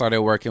stuff. I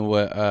started working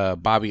with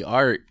Bobby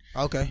Art.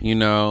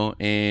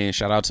 And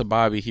shout out to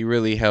Bobby. He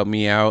really helped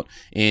me out,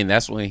 and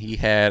that's when he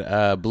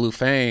had Blue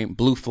Flame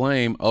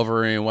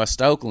over in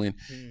West Oakland,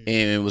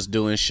 and was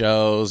doing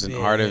shows and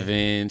art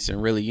events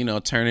and really,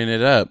 turning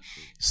it up.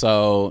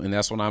 So, and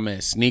that's when I met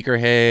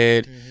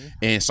Sneakerhead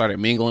and started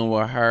mingling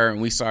with her,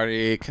 and we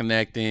started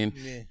connecting.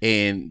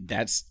 And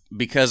that's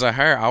because of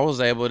her, I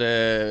was able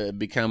to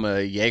become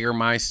a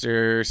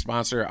Jägermeister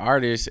sponsored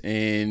artist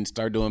and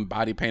start doing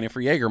body painting for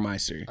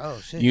Jägermeister. Oh,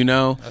 shit.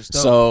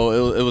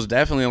 So it was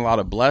definitely a lot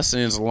of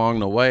blessings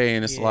along the way.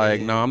 And it's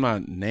no, I'm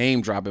not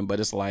name dropping, but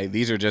it's like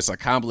these are just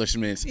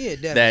accomplishments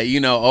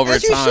that, over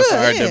time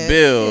started to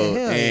build.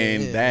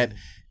 That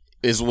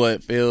is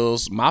what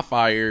fills my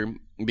fire,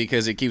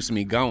 because it keeps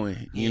me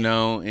going,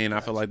 and I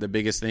feel like the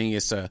biggest thing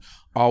is to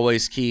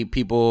always keep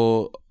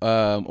people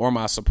or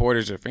my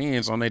supporters or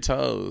fans on their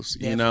toes.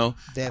 You're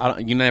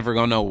never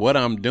gonna know what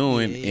I'm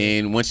doing,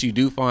 and once you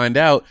do find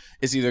out,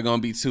 it's either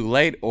gonna be too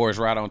late or it's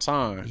right on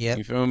time.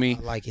 You feel me?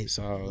 I like it.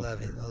 So I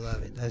love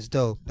it. That's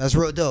dope. That's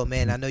real dope,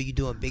 man. I know you're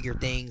doing bigger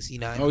things.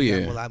 You have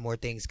a lot more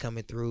things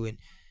coming through, and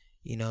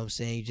you know what I'm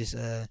saying, you just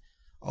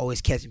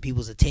always catching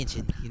people's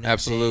attention.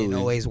 Absolutely.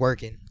 Always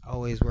working.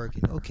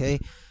 Okay.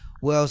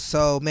 Well,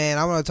 so, man,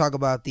 I want to talk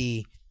about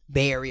the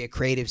Bay Area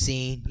creative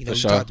scene. We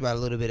talked about a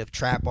little bit of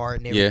trap art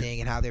and everything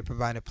and how they're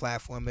providing a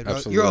platform.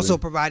 But you're also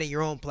providing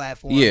your own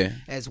platform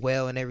as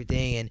well and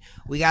everything. And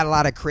we got a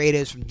lot of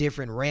creatives from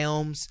different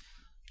realms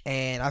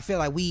and I feel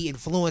like we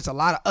influence a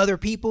lot of other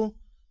people,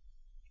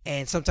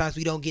 and sometimes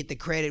we don't get the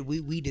credit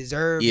we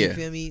deserve. Yeah. You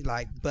feel me?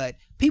 Like, but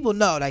people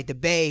know, like, the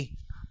Bay,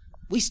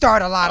 we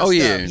start a lot of stuff.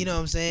 Yeah. You know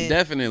what I'm saying?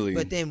 Definitely.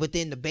 But then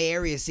within the Bay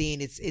Area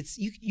scene, it's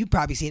you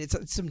probably seen it's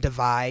some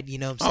divide. You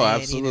know what I'm Oh,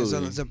 saying? absolutely.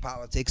 You know, some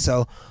politics.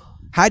 So,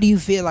 how do you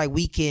feel like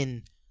we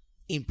can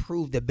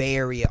improve the Bay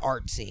Area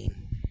art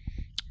scene?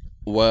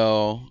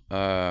 Well,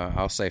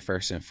 I'll say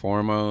first and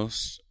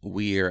foremost,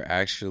 we are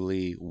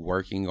actually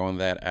working on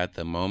that at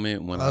the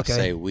moment. When I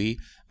say we,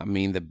 I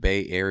mean the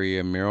Bay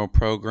Area Mural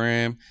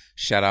Program.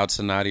 Shout out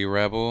to Naughty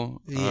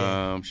Rebel.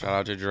 Yeah. Shout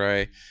out to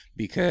Dre,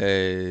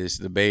 because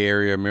the Bay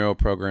Area Mural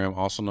Program,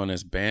 also known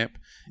as BAMP,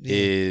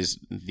 is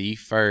the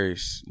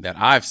first that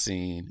I've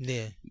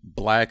seen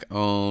Black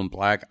owned,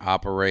 Black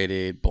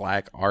operated,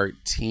 Black art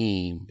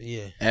team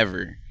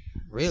ever.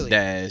 Really?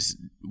 That's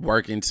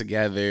working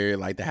together,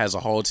 like that has a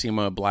whole team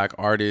of Black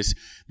artists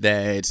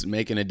that's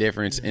making a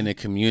difference in the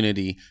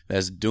community,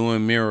 that's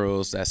doing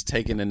murals, that's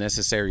taking the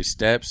necessary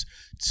steps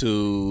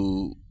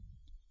to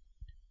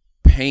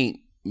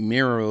paint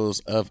murals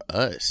of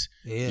us.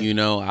 You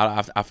know,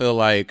 I feel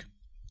like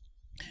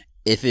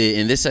if it,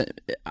 and this,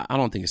 I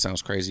don't think it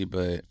sounds crazy,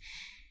 but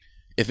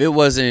if it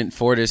wasn't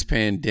for this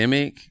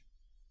pandemic,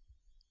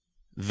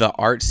 the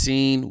art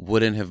scene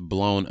wouldn't have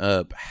blown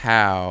up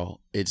how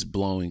it's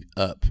blowing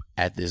up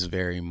at this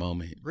very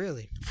moment.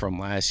 Really? From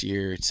last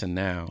year to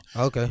now.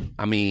 Okay.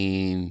 I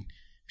mean,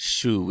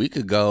 shoot, we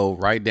could go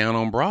right down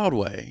on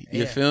Broadway.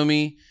 You feel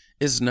me?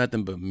 It's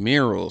nothing but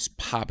murals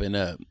popping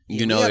up.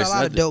 You know, we got it's a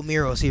lot of dope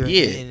murals here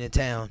in the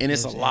town. And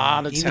it's a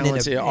lot of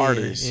talented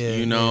artists.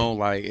 You know,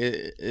 like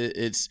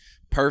it's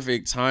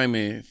perfect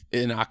timing,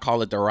 and I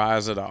call it the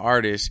rise of the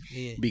artist,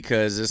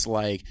 because it's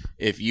like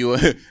if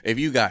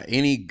you got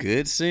any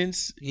good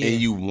sense and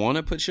you want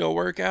to put your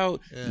work out,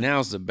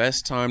 now's the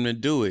best time to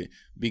do it,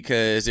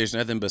 because there's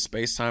nothing but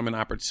space, time, and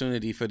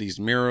opportunity for these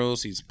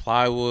murals, these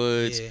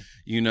plywoods,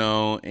 you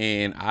know.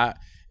 And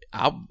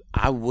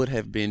I would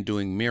have been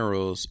doing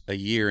murals a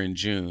year in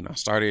June. I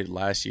started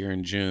last year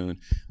in June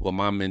with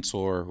my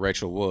mentor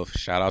Rachel Wolf.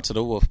 Shout out to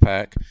the Wolf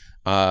Pack.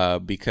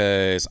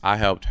 Because I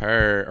helped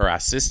her, or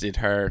assisted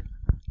her,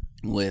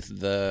 with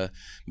the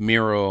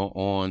mural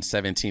on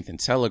 17th and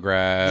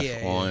Telegraph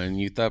on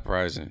Youth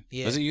Uprising.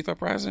 Was it Youth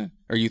Uprising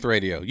or Youth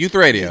Radio? Youth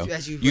Radio.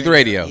 Youth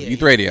Radio.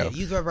 Youth Radio.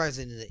 Youth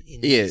Uprising in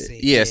the East.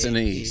 Yes, in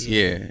the East.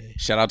 Yeah.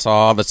 Shout out to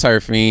all the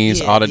turf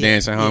fiends, all the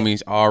dancing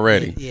homies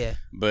already.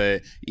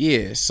 But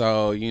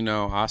so, you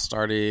know, I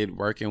started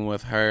working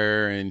with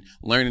her and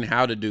learning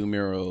how to do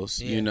murals,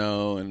 you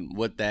know, and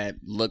what that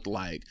looked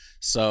like.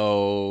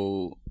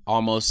 So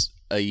almost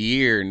a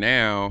year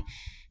now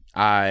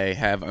I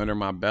have under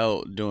my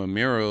belt doing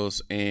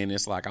murals, and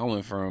it's like I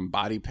went from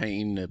body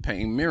painting to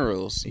painting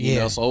murals, you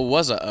know, so it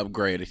was an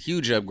upgrade, a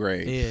huge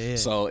upgrade.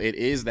 So it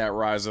is that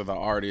rise of the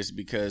artist,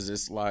 because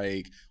it's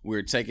like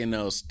we're taking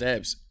those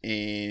steps,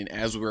 and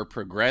as we're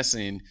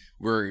progressing,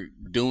 we're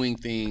doing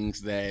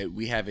things that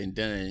we haven't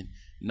done,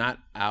 not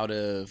out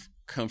of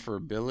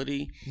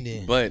comfortability,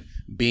 but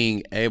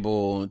being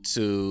able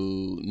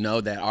to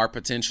know that our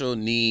potential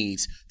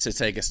needs to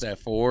take a step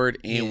forward,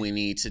 and we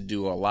need to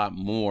do a lot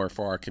more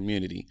for our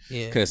community,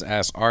 because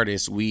as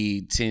artists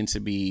we tend to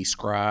be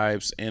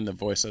scribes and the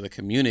voice of the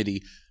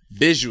community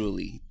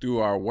visually through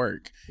our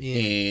work,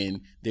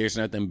 and there's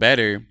nothing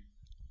better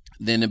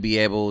than to be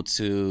able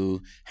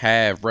to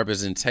have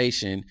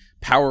representation,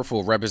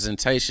 powerful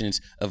representations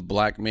of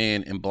Black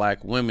men and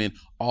Black women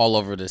all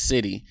over the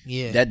city.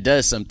 That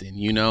does something,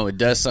 you know. It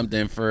does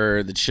something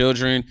for the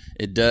children.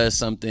 It does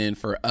something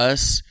for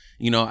us,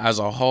 you know, as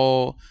a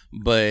whole.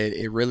 But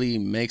it really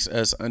makes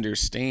us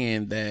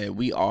understand that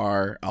we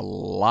are a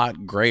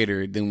lot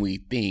greater than we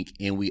think,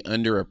 and we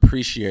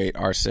underappreciate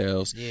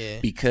ourselves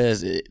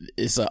because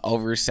it's an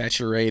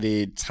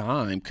oversaturated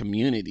time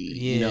community.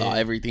 You know,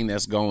 everything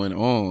that's going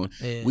on.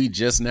 We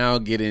just now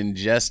getting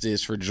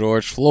justice for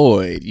George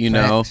Floyd, you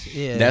know.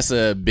 That's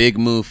a big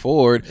move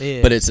forward,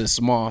 but it's a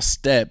small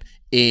step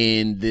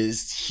in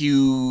this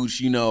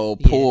huge, you know,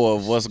 pool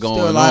of what's going on.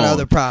 Still a lot of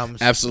other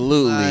problems.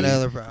 Absolutely. A lot of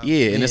other problems.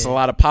 And it's a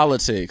lot of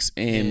politics.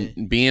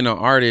 And being an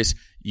artist,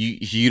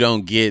 you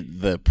don't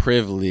get the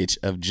privilege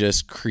of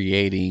just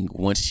creating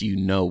once you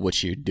know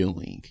what you're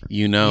doing.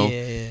 You know,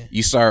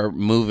 you start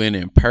moving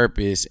in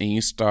purpose, and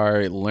you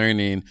start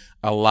learning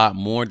a lot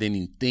more than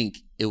you think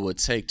it would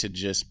take to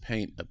just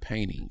paint a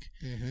painting.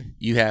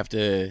 You have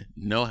to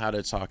know how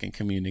to talk and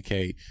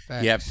communicate.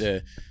 You have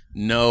to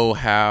know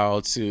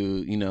how to,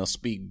 you know,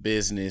 speak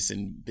business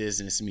in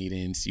business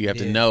meetings. You have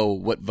to know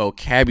what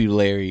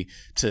vocabulary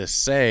to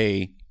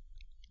say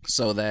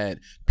so that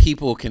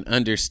people can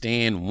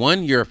understand,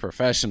 one, you're a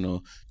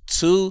professional,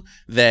 two,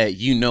 that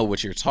you know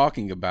what you're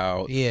talking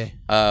about.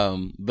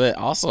 But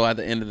also at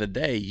the end of the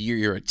day,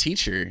 you're a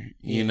teacher,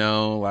 you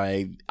know,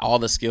 like all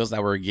the skills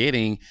that we're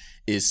getting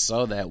is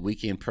so that we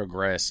can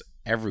progress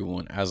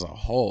everyone as a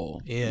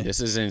whole. Yeah. This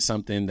isn't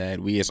something that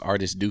we as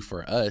artists do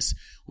for us.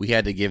 We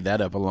had to give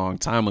that up a long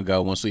time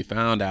ago once we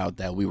found out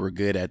that we were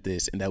good at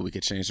this and that we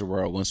could change the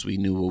world once we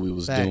knew what we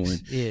was doing.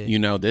 Yeah. You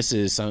know, this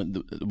is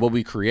what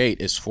we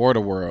create is for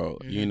the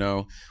world. You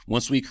know,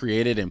 once we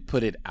create it and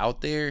put it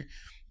out there,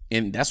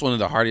 and that's one of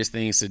the hardest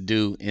things to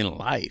do in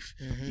life.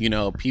 You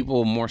know,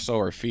 people more so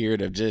are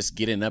feared of just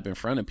getting up in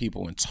front of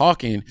people and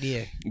talking.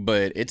 Yeah.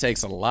 But it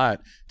takes a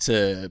lot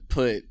to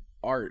put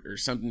art or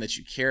something that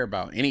you care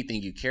about,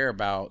 anything you care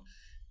about,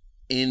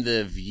 in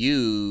the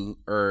view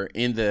or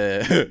in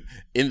the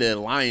in the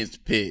lion's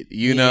pit,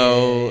 you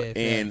know,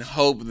 and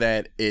hope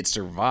that it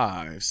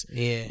survives.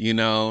 Yeah. You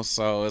know,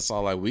 so it's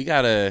all like we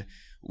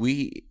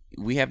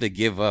have to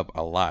give up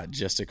a lot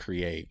just to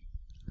create.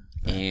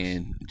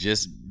 And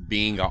just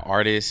being an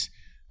artist,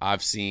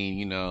 I've seen,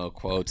 you know,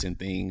 quotes and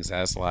things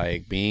that's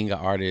like being an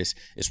artist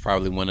is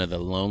probably one of the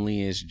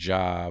loneliest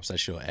jobs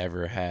that you'll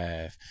ever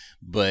have,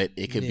 but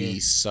it could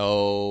be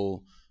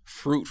so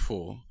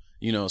fruitful,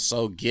 you know,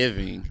 so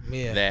giving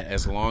that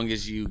as long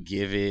as you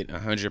give it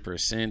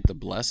 100%, the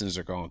blessings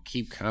are going to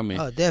keep coming.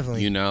 Oh,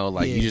 definitely. You know,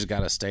 like you just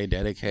got to stay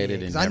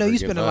dedicated. And I know you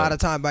spend a lot of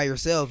time by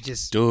yourself,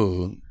 just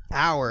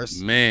hours,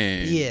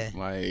 man.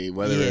 Like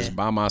whether it's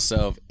by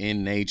myself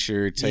in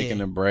nature,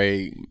 taking a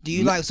break. Do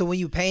you like, so when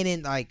you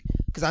painting, like,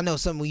 because I know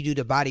when you do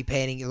the body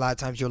painting, a lot of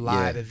times you're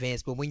live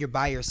events, but when you're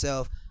by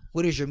yourself,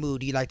 what is your mood?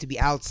 Do you like to be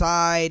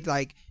outside?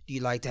 Like, do you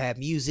like to have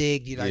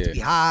music? Do you like to be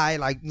high?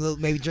 Like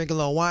maybe drink a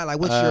little wine? Like,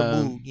 what's your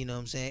mood? You know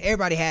what I'm saying?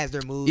 Everybody has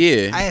their mood.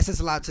 I ask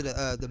this a lot to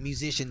the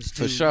musicians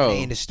too, for sure,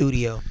 in the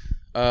studio.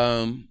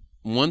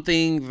 One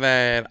thing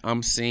that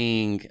I'm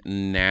seeing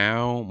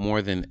now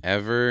more than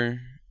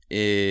ever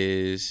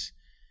is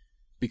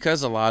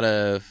because a lot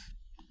of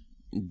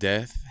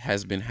death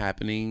has been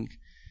happening,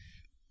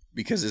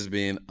 because there's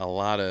been a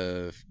lot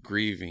of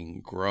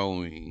grieving,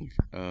 growing,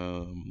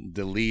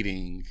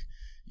 deleting,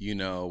 you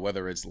know,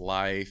 whether it's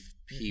life,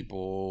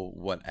 people,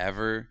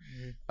 whatever.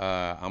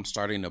 I'm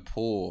starting to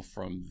pull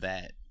from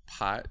that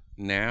pot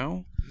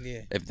now,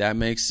 if that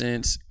makes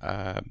sense.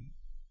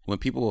 When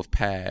people have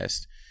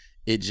passed,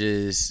 it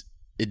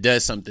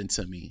does something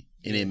to me.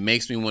 And it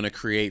makes me want to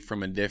create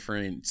from a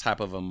different type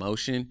of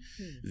emotion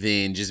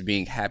than just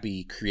being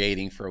happy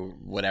creating for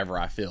whatever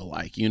I feel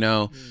like, you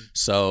know?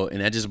 So, and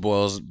that just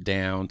boils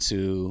down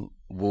to,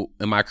 well,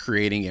 am I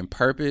creating in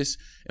purpose?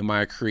 Am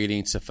I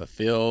creating to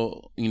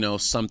fulfill, you know,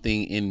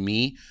 something in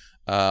me?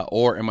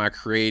 Or am I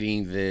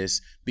creating this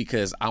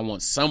because I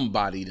want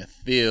somebody to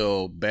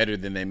feel better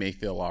than they may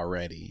feel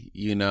already,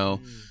 you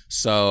know?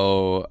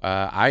 So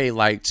I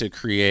like to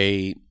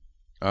create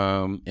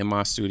in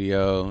my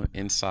studio,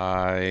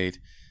 inside,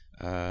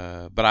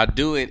 but I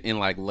do it in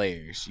like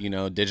layers. You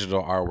know,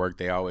 digital artwork,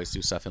 they always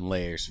do stuff in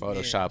layers.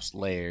 Photoshop's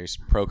layers,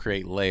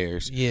 Procreate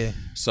layers.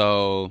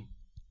 So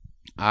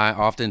I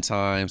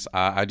oftentimes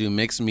I do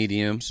mixed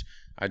mediums.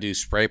 I do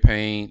spray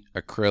paint,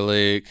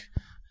 acrylic,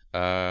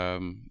 I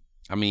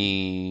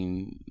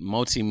mean,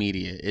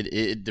 multimedia.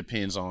 It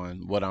depends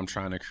on what I'm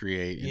trying to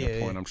create and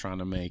the point I'm trying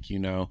to make, you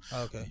know.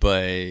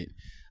 But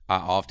I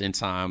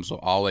oftentimes will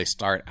always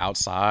start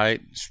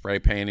outside spray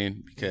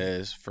painting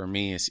because for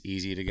me it's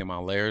easy to get my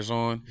layers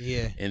on.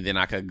 And then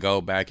I could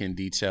go back in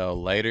detail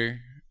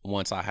later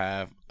once I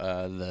have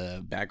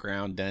the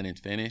background done and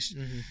finished.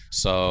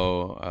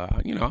 So,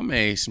 you know, I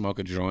may smoke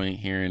a joint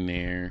here and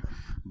there,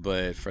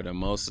 but for the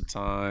most of the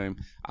time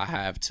I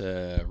have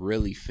to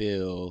really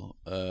feel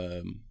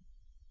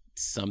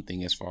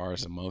something as far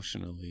as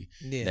emotionally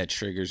that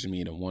triggers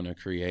me to want to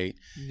create.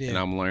 And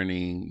I'm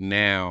learning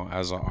now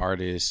as an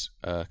artist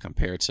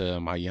compared to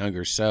my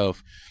younger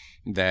self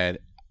that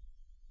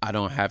I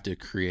don't have to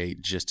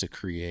create just to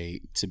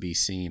create to be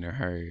seen or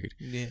heard.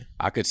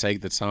 I could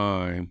take the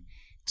time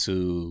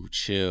to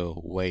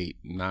chill, wait,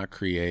 not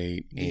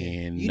create,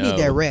 and you need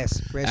that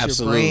rest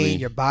your brain,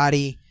 your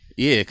body.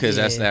 Because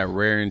that's that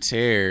wear and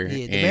tear.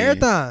 The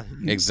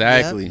marathon.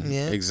 Exactly.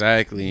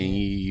 Exactly. And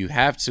you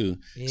have to,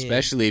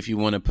 especially if you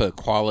want to put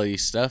quality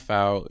stuff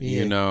out,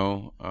 you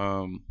know.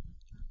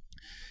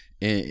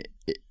 And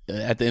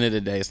at the end of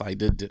the day, it's like,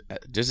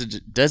 does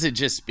it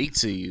just speak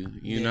to you,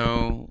 you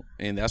know?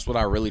 And that's what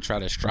I really try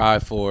to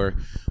strive for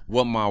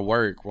with my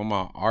work, with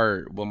my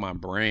art, with my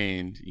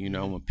brand. You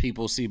know, when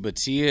people see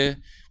Batia,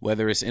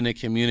 whether it's in the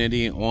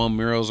community, on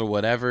murals or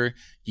whatever,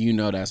 you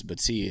know that's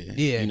Batia.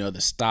 You know,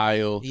 the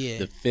style,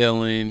 the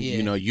feeling,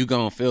 you know, you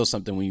gonna feel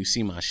something when you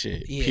see my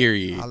shit,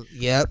 period. I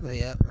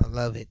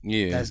love it.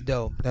 That's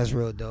dope. That's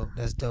real dope.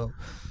 That's dope.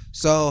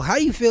 So how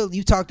do you feel?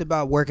 You talked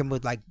about working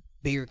with like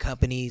bigger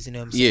companies, you know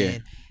what I'm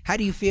saying? How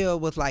do you feel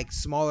with like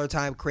smaller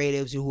time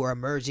creatives who are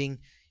emerging,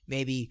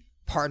 maybe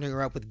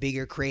partnering up with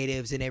bigger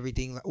creatives and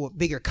everything, or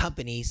bigger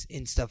companies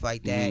and stuff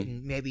like that,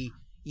 and maybe,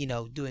 you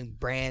know, doing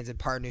brands and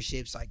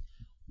partnerships? Like,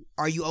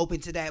 are you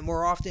open to that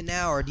more often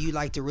now, or do you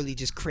like to really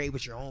just create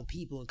with your own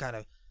people and kind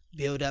of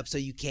build up so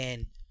you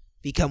can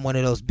become one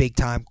of those big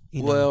time,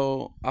 you know?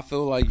 Well, I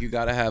feel like you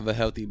got to have a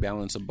healthy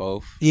balance of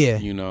both.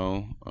 You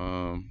know,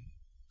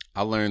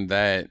 I learned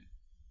that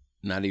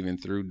not even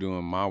through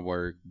doing my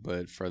work,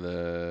 but for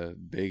the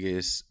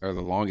biggest or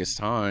the longest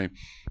time,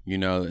 you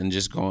know, and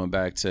just going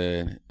back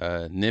to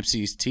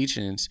Nipsey's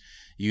teachings,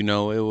 you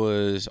know, it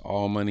was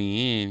all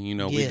money in, you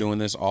know, we're doing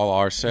this all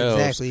ourselves.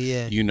 Exactly,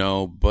 yeah. You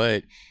know,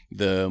 but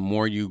the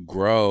more you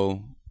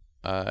grow,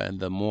 and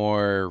the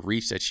more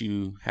reach that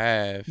you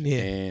have,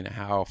 and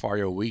how far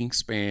your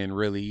wingspan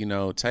really, you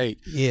know,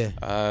 take,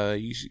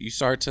 you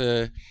start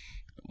to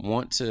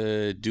want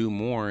to do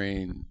more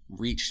and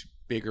reach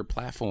bigger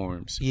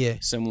platforms.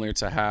 Similar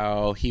to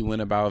how he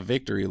went about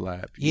Victory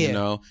Lap. You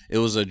know, it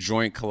was a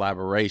joint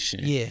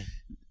collaboration.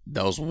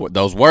 Those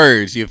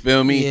words, you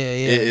feel me?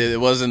 It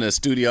wasn't a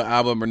studio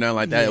album or nothing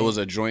like that. It was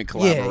a joint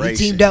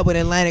collaboration. He teamed up with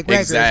Atlantic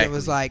Records. It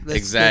was like,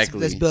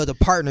 let's build a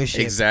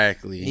partnership.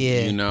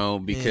 You know,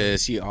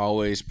 because he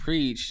always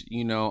preached,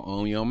 you know,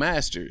 own your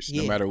masters.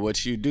 No matter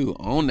what you do,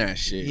 own that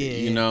shit.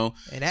 You know,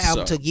 and that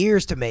album took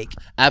years to make.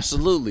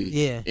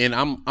 Absolutely. And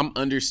I'm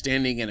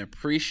understanding and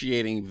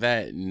appreciating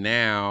that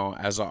now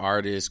as an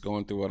artist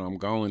going through what I'm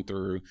going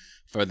through,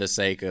 for the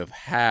sake of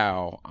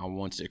how I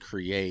want to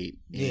create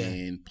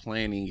and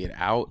planning it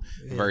out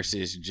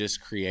versus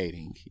just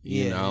creating,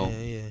 you know,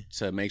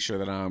 to make sure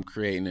that I'm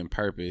creating in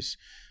purpose,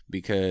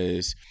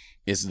 because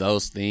it's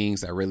those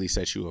things that really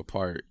set you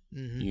apart,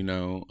 you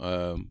know,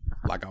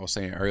 like I was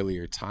saying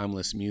earlier,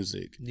 timeless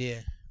music.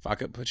 If I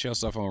could put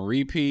yourself on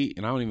repeat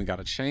and I don't even got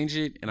to change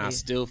it and I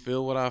still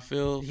feel what I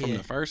feel from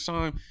the first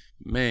time,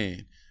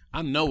 man,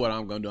 I know what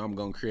I'm going to do. I'm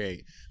going to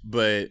create.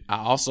 But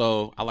I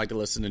like to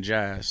listen to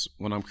jazz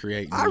when I'm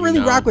creating. I really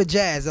rock with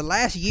jazz. The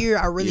last year,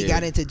 I really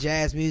got into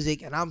jazz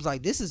music, and I was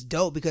like, this is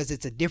dope because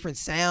it's a different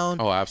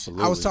sound. Oh,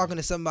 absolutely. I was talking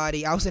to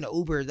somebody. I was in an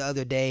Uber the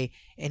other day,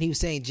 and he was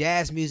saying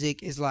jazz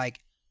music is like,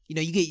 you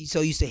know, you get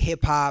so used to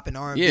hip hop and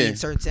R&B and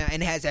certain sound,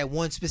 and it has that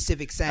one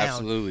specific sound.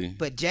 Absolutely.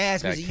 But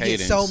jazz music, you get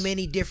so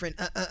many different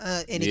and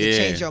it can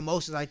change your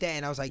emotions like that.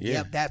 And I was like,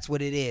 yep, that's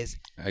what it is.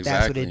 Exactly.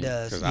 That's what it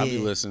does. Because I be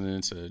listening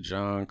to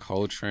John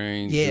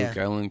Coltrane, Duke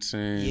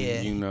Ellington,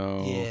 you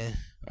know.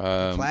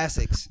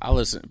 Classics. I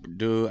listen,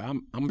 dude.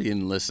 I'm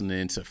been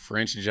listening to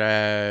French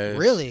jazz.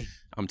 Really?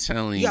 I'm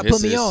telling you. You gotta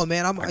put me on,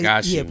 man. I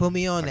got you. Yeah, put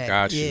me on that. I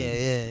got you.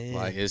 Yeah.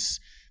 Like it's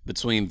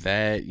between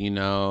that, you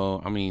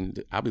know, I mean,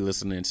 I'll be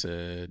listening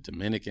to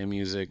Dominican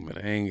music,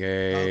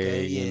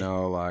 merengue, you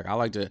know, like I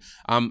like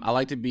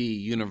to be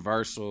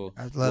universal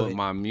with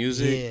my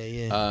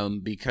music,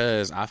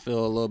 because I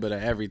feel a little bit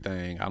of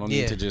everything. I don't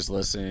need to just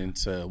listen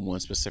to one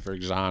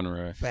specific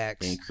genre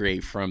and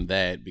create from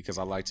that, because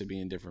I like to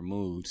be in different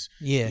moods,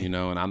 you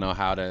know, and I know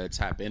how to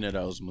tap into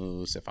those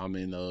moods if I'm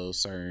in those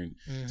certain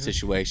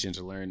situations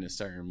or learning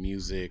certain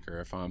music,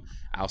 or if I'm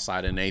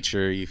outside of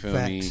nature, you feel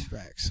me?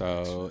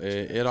 So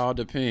it all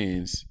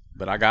depends,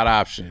 but I got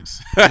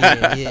options. No,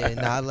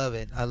 I love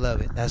it.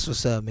 That's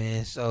what's up,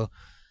 man. So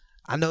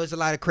I know there's a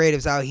lot of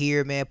creatives out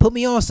here, man. Put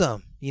me on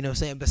some, you know what I'm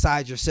saying,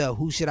 besides yourself.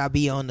 Who should I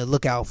be on the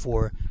lookout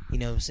for? You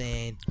know what I'm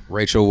saying?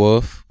 Rachel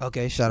Wolf.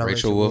 Okay, shout out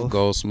Rachel Wolf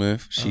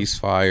Goldsmith. She's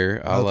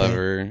fire. I love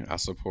her. I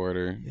support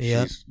her.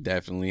 She's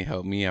definitely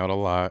helped me out a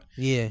lot.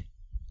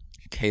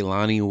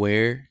 Kaylani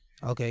Ware.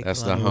 Okay,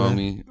 that's the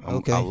homie.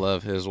 I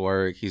love his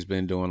work. He's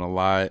been doing a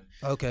lot.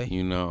 Okay,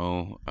 you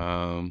know,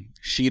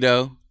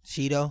 Shido,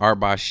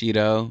 Art by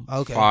Shido.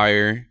 Okay,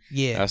 fire.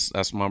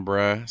 That's my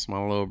bruh. That's my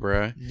little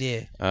bruh.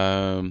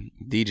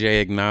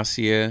 DJ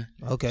Ignacia.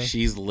 Okay,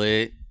 she's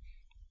lit.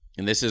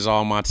 And this is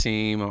all my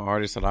team,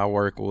 artists that I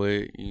work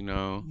with. You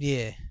know.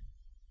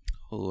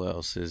 Who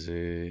else is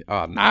it?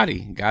 Oh, Naughty.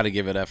 Got to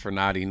give it up for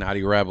Naughty.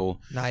 Naughty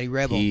Rebel.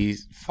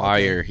 He's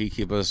fire. He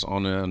keep us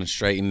on the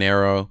straight and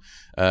narrow.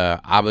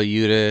 Abba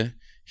Yuda.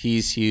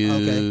 He's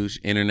huge.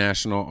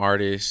 International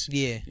artist.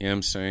 You know what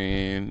I'm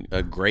saying?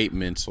 A great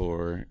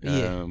mentor.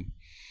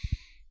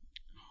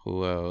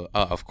 Who else?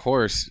 Of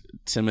course,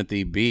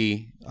 Timothy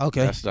B.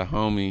 Okay. That's the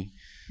homie.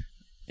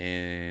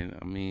 And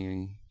I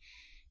mean,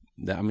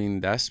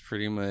 that's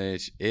pretty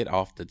much it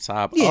off the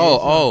top.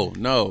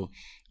 No.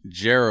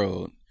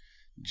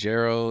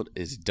 Gerald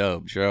is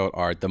dope. Gerald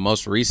Art. The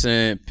most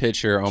recent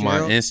picture on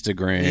my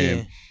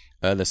Instagram,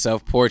 the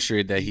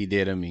self-portrait that he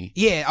did of me.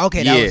 I've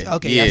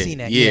seen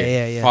that.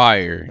 Yeah.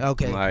 Fire.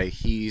 Okay. Like,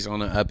 he's on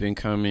the up and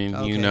coming,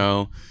 you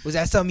know. Was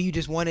that something you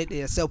just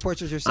wanted,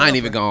 self-portraits yourself? I ain't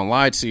even gonna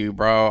lie to you,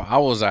 bro. I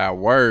was at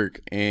work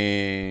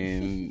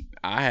and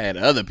I had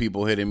other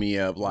people hitting me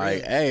up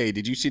like, hey,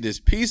 did you see this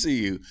piece of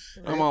you?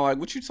 I'm all like,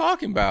 what you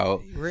talking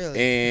about? Really?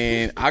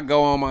 And I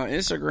go on my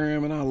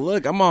Instagram and I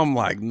look, I'm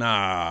like,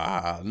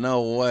 nah,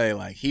 no way.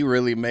 Like, he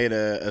really made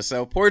a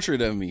self-portrait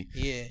of me.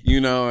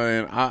 You know,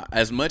 and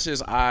as much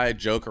as I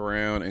joke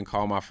around and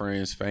call my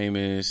friends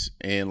famous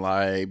and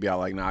like be all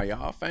like, nah,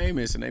 y'all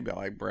famous, and they be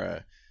like,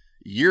 bruh,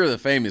 you're the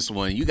famous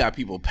one. You got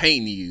people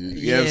painting you.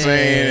 You know what I'm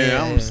saying? And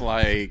I'm just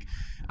like,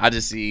 I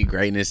just see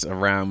greatness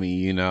around me,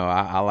 you know.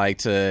 I like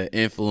to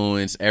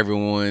influence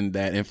everyone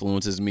that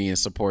influences me and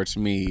supports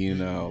me, you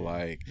know.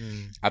 Like,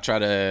 I try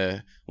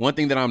to, one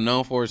thing that I'm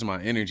known for is my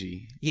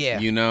energy.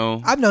 You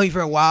know. I've known you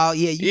for a while.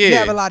 You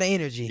have a lot of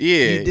energy.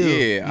 You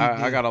do.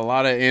 I got a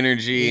lot of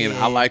energy, and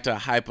I like to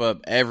hype up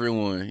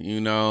everyone,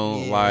 you know.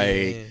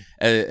 Like,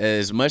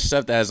 as much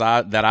stuff that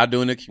I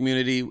do in the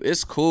community,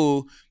 it's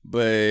cool,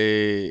 but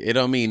it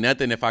don't mean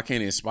nothing if I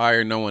can't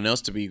inspire no one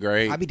else to be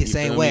great. I be the You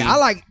same feel way. me? I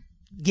like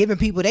giving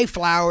people they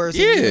flowers,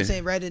 and, you know what Yeah. I'm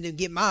saying, rather than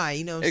get mine.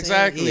 You know what I'm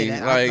Exactly. saying?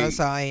 Yeah, Like- that's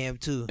how I am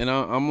too. And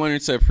I'm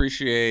learning to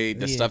appreciate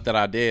the Yeah. stuff that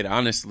I did.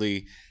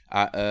 Honestly,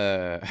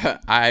 I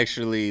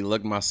actually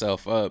looked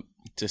myself up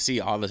to see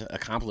all the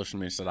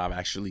accomplishments that I've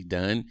actually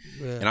done,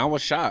 Yeah. and I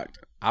was shocked.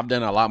 I've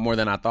done a lot more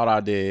than I thought I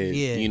did,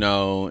 Yeah. you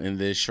know, in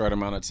this short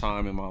amount of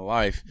time in my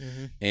life.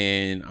 Mhm.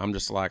 And I'm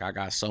just like, I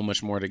got so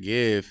much more to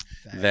give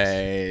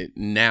that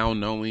now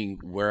knowing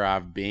where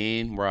I've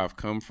been, where I've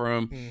come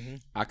from,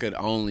 Mhm. I could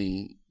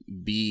only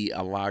be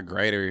a lot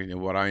greater than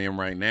what I am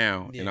right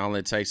now. Yeah. And all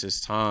it takes is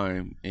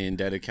time and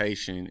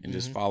dedication and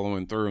just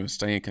following through and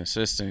staying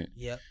consistent.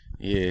 Yep.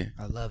 Yeah.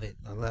 I love it.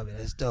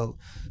 That's dope.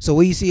 So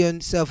where you see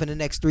yourself in the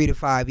next 3 to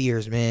 5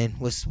 years, man?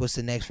 What's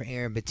the next for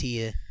Aaron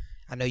Batia?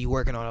 I know you're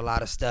working on a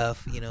lot of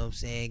stuff, you know what I'm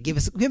saying? Give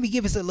us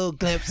a little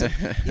glimpse of,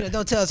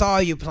 don't tell us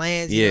all your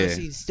plans, you know, Yeah.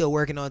 so you're still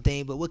working on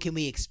things, but what can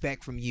we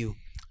expect from you?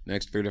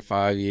 Next 3 to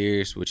 5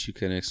 years, what you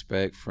can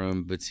expect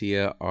from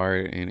Batia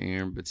Art and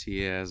Aaron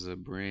Batia as a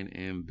brand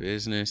and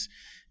business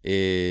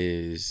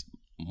is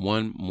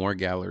more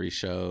gallery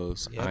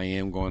shows. Yep. I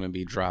am going to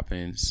be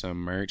dropping some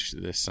merch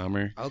this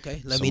summer.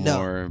 Okay, let Some me know.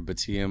 more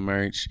Batia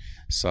merch.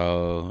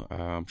 So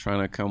I'm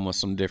trying to come with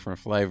some different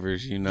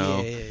flavors, you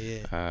know.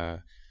 Yeah.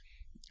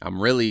 I'm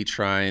really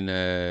trying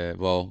to,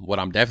 what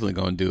I'm definitely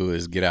going to do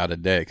is get out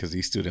of debt because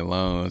these student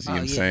loans, you know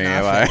what I'm saying?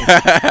 Nah, I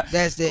Like,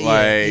 That's the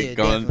like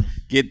going definitely.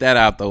 get that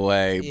out the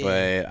way. Yeah.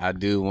 But I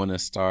do want to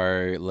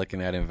start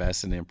looking at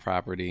investing in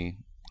property.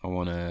 I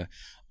want to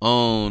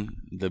own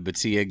the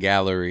Batia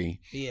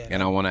Gallery, Yeah.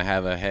 and I want to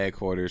have a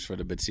headquarters for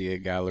the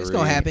Batia Gallery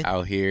gonna happen.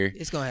 out here.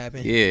 It's gonna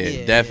happen.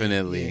 Yeah,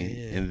 definitely.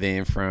 yeah. And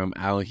then from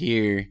out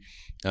here,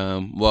 I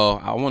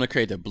want to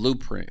create the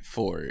blueprint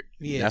for it.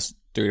 Yeah. That's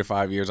 3 to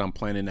 5 years. I'm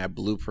planning that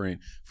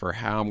blueprint for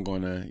how I'm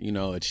going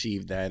to,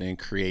 achieve that and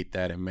create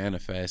that and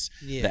manifest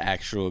Yeah. the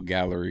actual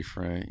gallery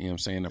front, you know what I'm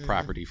saying, the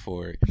property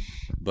for it.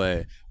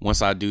 But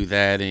once I do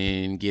that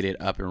and get it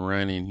up and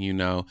running,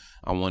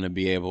 I want to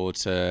be able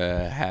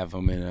to have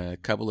them in a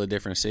couple of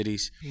different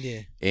cities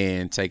Yeah.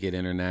 and take it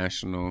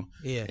international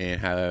Yeah.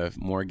 and have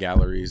more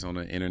galleries on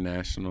an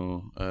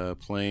international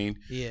plane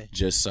Yeah.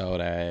 just so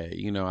that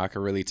I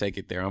can really take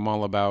it there. I'm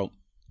all about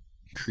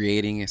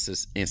creating and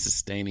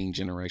sustaining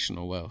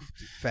generational wealth.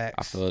 Facts.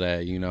 I feel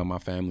that my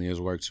family has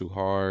worked too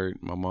hard,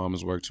 my mom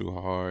has worked too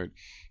hard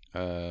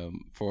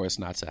for us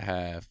not to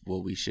have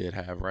what we should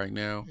have right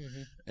now.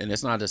 And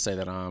it's not to say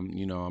that I'm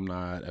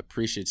not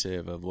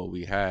appreciative of what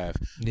we have,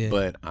 Yeah.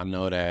 but I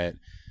know that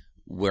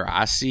where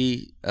I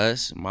see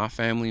us, my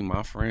family,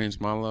 my friends,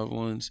 my loved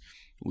ones,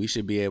 we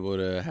should be able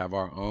to have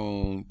our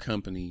own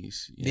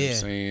companies. You know what I'm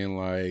saying?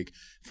 Like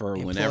for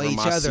Employ whenever each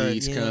my other,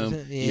 seeds you know what come,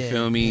 I'm saying? you Yeah,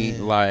 feel me?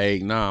 yeah.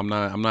 Like, no,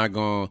 I'm not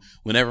going,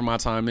 whenever my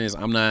time is,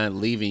 I'm not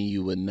leaving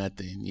you with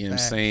nothing. You know what I'm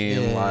Facts.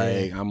 saying? Yeah.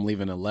 Like I'm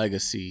leaving a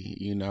legacy,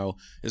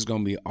 it's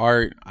going to be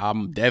art.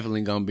 I'm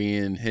definitely going to be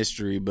in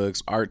history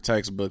books, art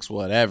textbooks,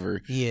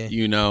 whatever,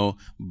 Yeah.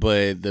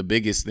 But the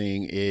biggest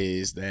thing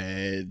is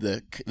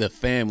that the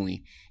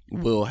family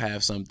will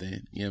have something,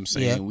 you know what I'm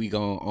saying? Yep. We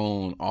gonna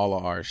own all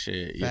of our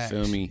shit, you Facts.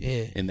 feel me?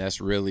 Yeah. And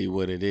that's really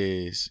what it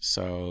is.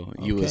 So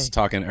you Okay. was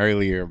talking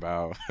earlier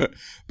about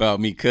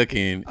me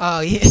cooking.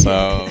 Oh yeah.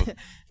 So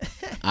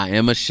I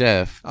am a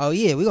chef. Oh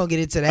yeah, we're gonna get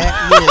into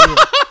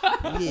that.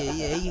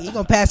 Yeah. He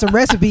gonna pass some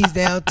recipes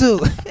down too.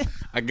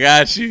 I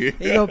got you.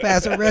 He gonna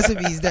pass some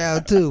recipes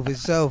down too, for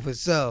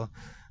sure. All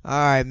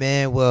right,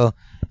 man. Well,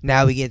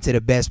 now we get to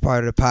the best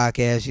part of the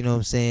podcast. You know what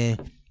I'm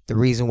saying? The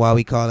reason why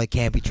we call it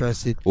Can't Be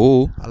Trusted.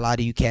 Ooh. A lot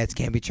of you cats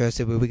can't be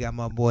trusted, but we got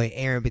my boy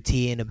Aaron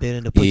Batia in the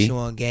building to put E. you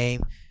on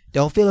game.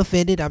 Don't feel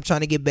offended. I'm trying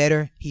to get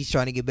better. He's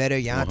trying to get better.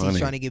 Yanti's 100.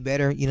 trying to get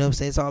better. You know what I'm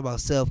saying? It's all about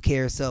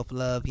self-care,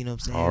 self-love, you know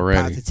what I'm saying?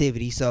 Already.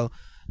 Positivity. So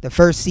the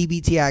first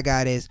CBT I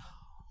got is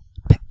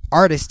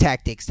artist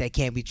tactics that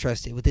can't be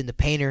trusted within the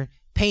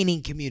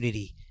painting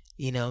community.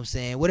 You know what I'm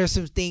saying? What are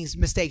some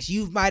mistakes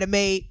you might have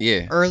made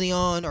Yeah. early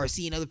on or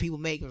seeing other people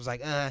make? It was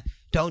like,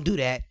 don't do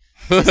that.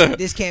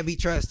 This can't be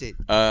trusted.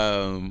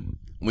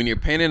 When you're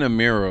painting a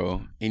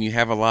mural and you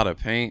have a lot of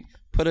paint,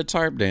 put a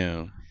tarp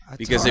down.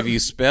 Because if you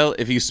spill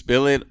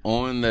it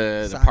on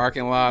the Side.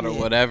 parking lot or Yeah.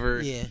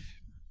 whatever, Yeah.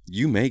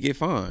 you may get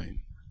fined.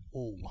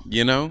 Ooh.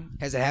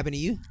 Has it happened to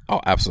you? Oh,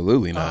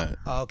 absolutely not.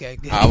 Oh, okay.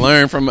 I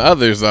learned from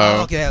others though.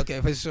 Oh,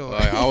 okay, for sure.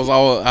 Like,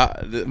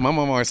 my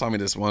mom always taught me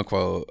this one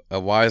quote: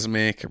 "A wise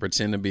man can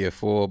pretend to be a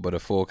fool, but a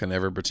fool can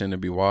never pretend to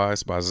be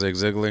wise." By Zig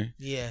Ziglar.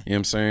 Yeah. You know what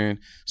I'm saying?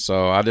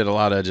 So I did a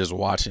lot of just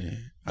watching.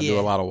 I do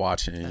Yeah. a lot of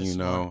watching. That's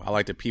smart. I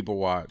like to people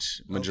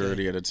watch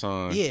majority of the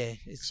time. Yeah.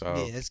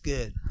 So- that's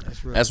good.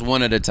 That's real. That's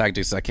one of the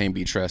tactics that can't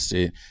be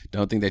trusted.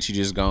 Don't think that you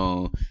just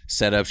gonna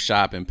set up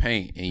shop and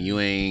paint and you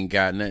ain't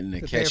got nothing to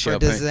Prepare catch for your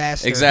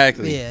disaster.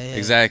 Exactly. Yeah.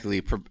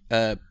 Exactly.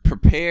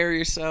 prepare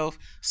yourself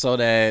so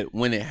that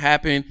when it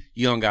happened,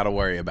 you don't got to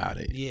worry about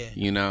it. Yeah.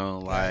 You know,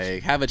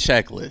 like have a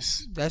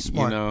checklist. That's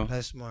smart. You know?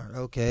 That's smart.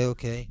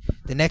 Okay.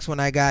 The next one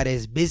I got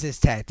is business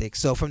tactics.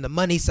 So from the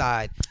money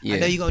side, I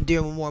know you're going to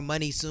deal with more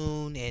money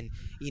soon, and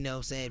you know what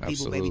I'm saying,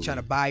 people maybe trying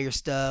to buy your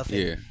stuff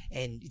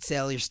and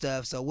sell your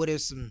stuff. So what are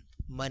some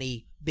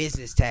money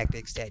business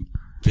tactics that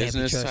can't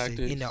be trusted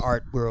in the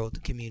art world, the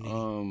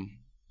community?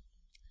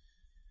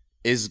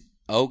 It's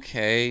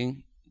okay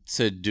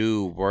to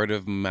do word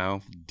of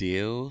mouth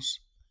deals,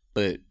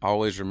 but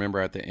always remember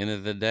at the end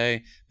of the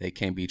day, they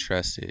can't be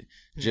trusted.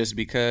 Just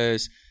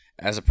because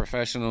as a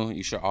professional,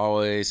 you should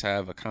always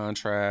have a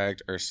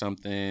contract or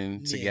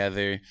something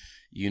together,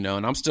 you know,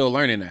 and I'm still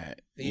learning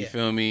that. You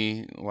feel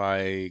me?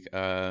 Like,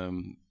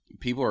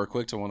 people are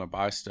quick to want to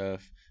buy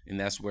stuff, and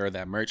that's where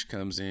that merch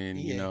comes in,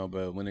 you know,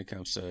 but when it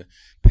comes to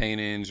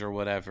paintings or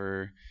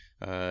whatever,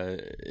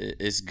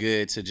 it's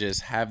good to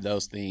just have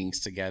those things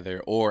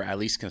together, or at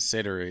least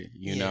consider it.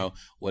 You know,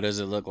 what does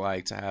it look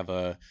like to have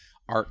a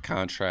art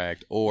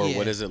contract, or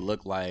what does it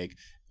look like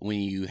when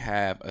you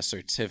have a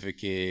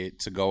certificate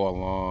to go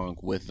along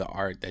with the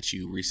art that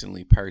you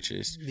recently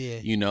purchased?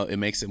 You know, it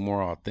makes it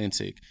more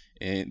authentic.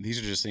 And these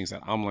are just things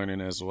that I'm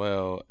learning as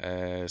well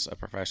as a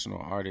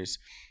professional artist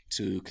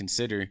to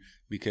consider,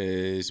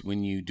 because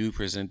when you do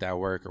present that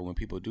work, or when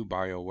people do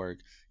buy your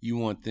work, you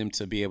want them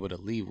to be able to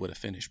leave with a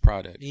finished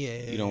product.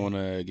 You don't want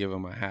to give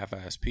them a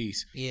half-ass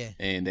piece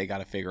and they got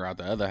to figure out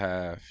the other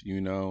half, you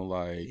know,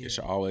 like it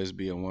should always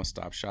be a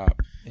one-stop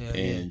shop.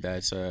 And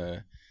that's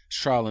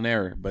trial and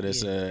error, but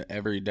it's a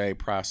everyday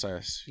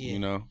process, you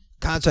know.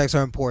 Contracts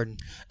are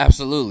important.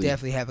 Absolutely.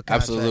 Definitely have a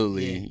contract.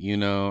 Absolutely. You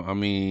know, I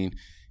mean,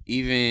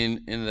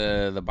 even in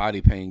the body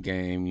paint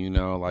game, you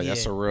know, like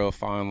that's a real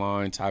fine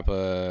line type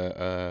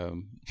of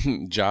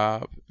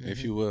job,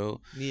 if you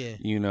will.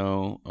 You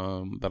know,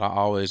 but I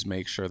always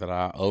make sure that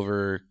I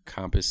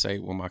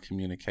overcompensate with my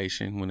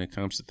communication when it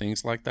comes to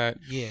things like that.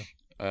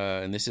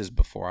 And this is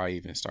before I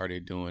even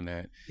started doing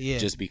that.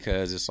 Just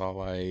because it's all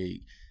like,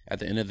 at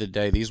the end of the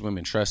day, these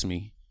women trust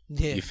me.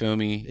 You feel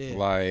me?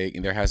 Like,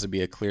 and there has to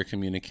be a clear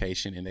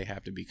communication, and they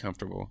have to be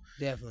comfortable.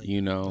 Definitely.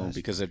 You know,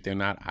 because if they're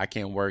not, I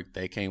can't work,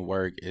 they can't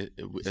work.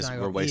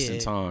 We're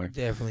wasting time.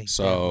 Definitely.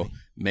 So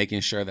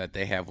making sure that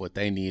they have what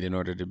they need in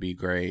order to be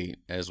great,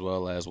 as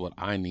well as what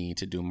I need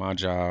to do my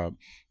job.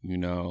 You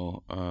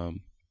know,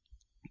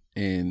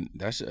 and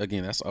that's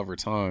over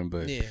time,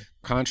 but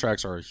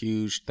contracts are a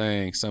huge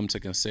thing, something to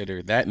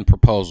consider. That and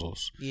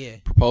proposals.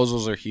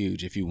 Proposals are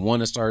huge. If you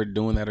want to start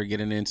doing that or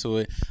getting into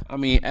it, I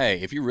mean, hey,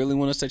 if you really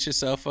want to set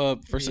yourself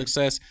up for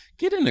success,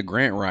 get into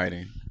grant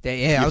writing.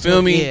 You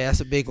feel me? Yeah, that's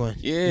a big one.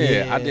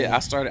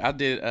 I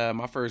did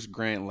my first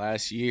grant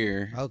last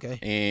year.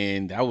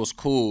 And that was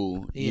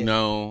cool. You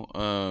know,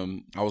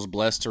 I was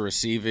blessed to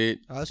receive it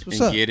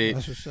and get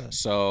it.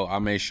 So I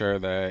made sure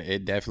that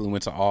it definitely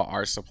went to all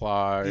art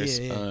supplies.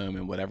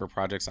 And whatever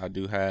projects I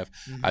do have,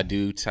 I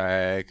do tag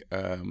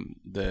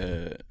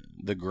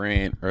the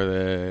grant or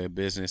the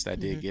business that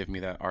did give me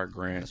that art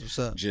grant,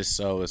 just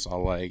so it's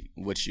all like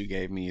what you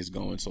gave me is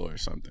going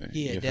towards something.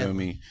 You feel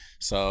me?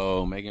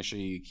 So making sure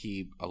you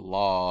keep a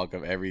log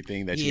of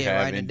everything that you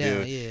have and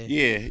do.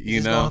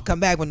 You know, gonna come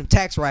back with them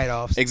tax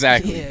write-offs.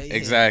 Exactly.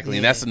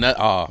 And that's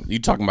another. You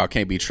talking about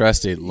can't be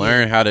trusted.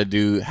 Learn how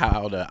to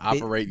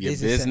operate your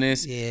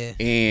business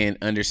and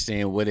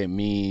understand what it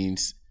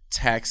means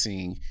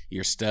taxing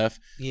your stuff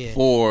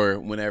for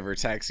whenever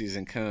tax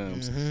season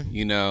comes,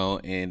 you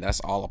know, and that's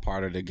all a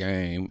part of the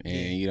game,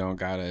 and you don't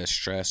gotta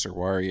stress or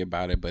worry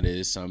about it, but it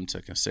is something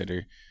to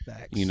consider.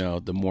 You know,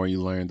 the more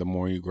you learn, the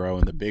more you grow,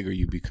 and the bigger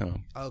you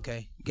become.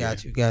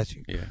 Got you.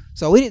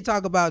 So we didn't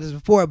talk about this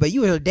before, but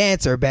you were a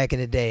dancer back in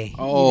the day.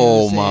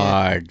 Oh, you know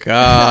my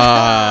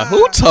God.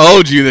 Who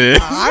told you this?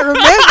 I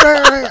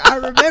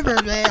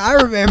remember, man. I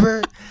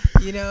remember.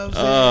 You know what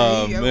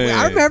I'm saying? Man.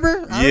 I remember,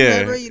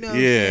 you know what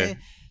I'm saying?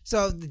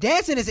 So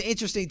dancing is an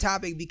interesting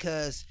topic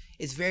because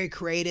it's very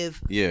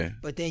creative.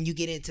 But then you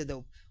get into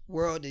the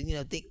world and, you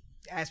know, the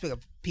aspect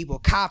of people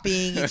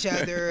copying each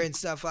other and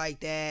stuff like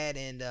that.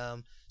 And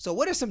so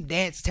what are some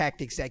dance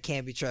tactics that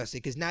can't be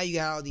trusted? Because now you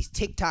got all these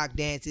TikTok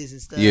dances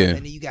and stuff. And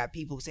then you got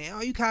people saying,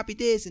 oh, you copied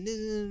this and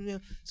this.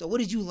 So what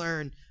did you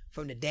learn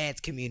from the dance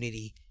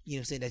community, you know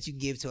what I'm saying, that you can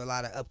give to a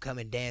lot of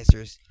upcoming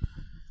dancers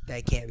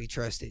that can't be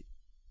trusted?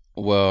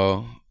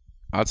 Well,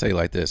 I'll tell you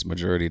like this: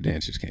 majority of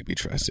dancers can't be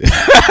trusted.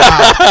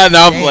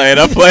 I'm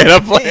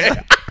playing.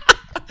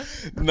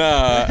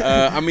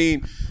 Nah, I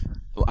mean,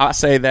 I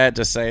say that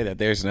to say that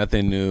there's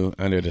nothing new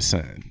under the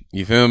sun.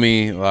 You feel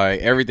me? Like,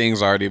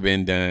 everything's already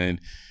been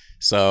done.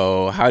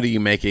 So how do you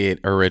make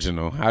it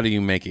original? How do you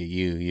make it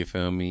you? You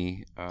feel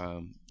me?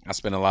 I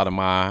spent a lot of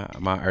my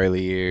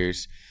early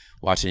years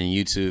watching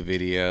YouTube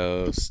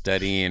videos,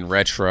 studying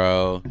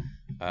retro.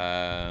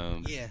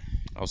 I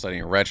was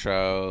studying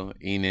retro,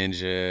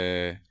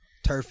 E-Ninja.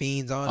 Turf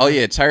Fiends on. Oh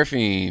yeah, Turf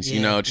Fiends.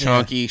 You know,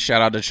 Chunky.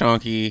 Shout out to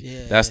Chunky.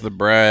 That's the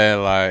bread.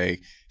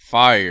 Like,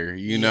 fire.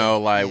 You know,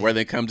 like where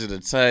they come to the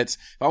tuts.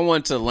 If I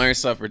want to learn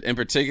stuff in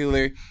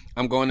particular,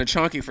 I'm going to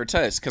Chunky for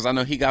tests because I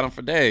know he got them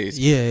for days.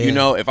 Yeah, You yeah.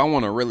 know, if I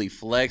want to really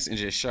flex and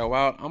just show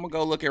out, I'm gonna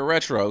go look at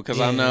Retro because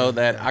I know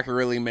that I can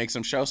really make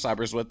some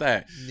showstoppers with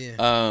that.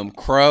 Yeah.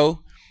 Crow,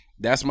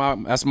 that's my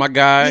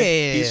guy.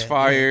 Yeah, He's yeah,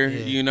 fire.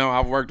 yeah. You know,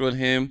 I've worked with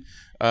him.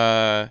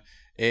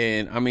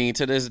 And I mean,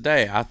 to this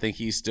day, I think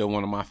he's still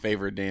one of my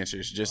favorite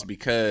dancers, just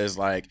because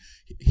like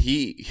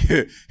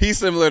he's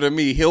similar to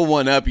me. He'll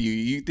one up you.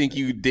 You think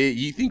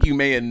you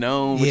may have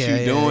known what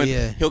you're doing.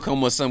 Yeah. He'll come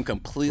with something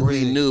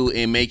completely new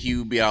and make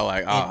you be all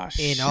like,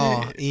 shit. in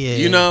awe. Yeah,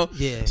 you know.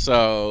 Yeah.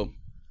 So,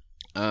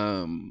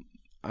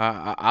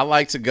 I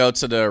like to go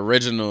to the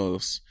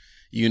originals.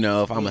 You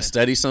know, if I'm gonna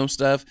study some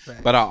stuff,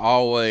 but I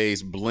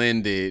always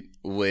blend it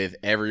with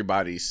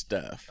everybody's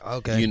stuff.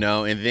 Okay. You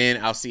know, and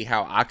then I'll see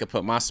how I could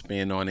put my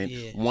spin on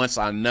it once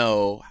I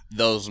know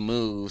those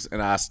moves and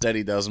I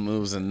study those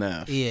moves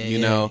enough. Yeah. You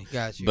know?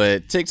 Got you.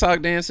 But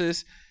TikTok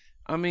dances,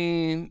 I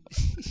mean,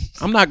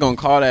 I'm not gonna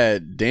call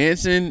that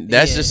dancing.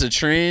 That's just a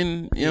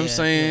trend. You know what I'm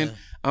saying? Yeah.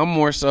 I'm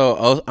more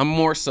so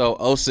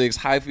 06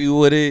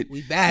 hyphy with it.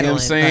 We battling. You know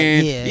what I'm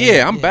saying?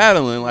 Like, I'm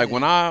battling. Like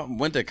when I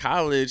went to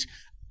college,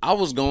 I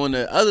was going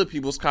to other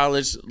people's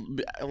college,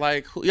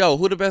 like, yo,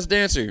 who the best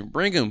dancer?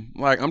 Bring him.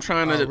 Like, I'm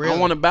trying to, really? I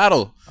want to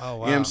battle. Oh, wow. You know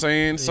what I'm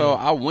saying? Yeah. So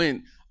I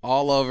went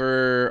all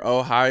over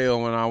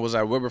Ohio when I was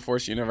at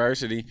Wilberforce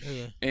University.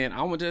 Yeah. And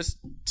I went just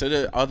to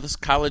the other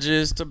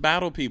colleges to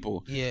battle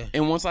people. Yeah.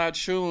 And once I'd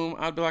chew them,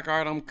 I'd be like, all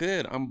right, I'm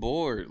good. I'm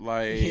bored.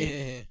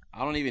 Like,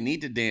 I don't even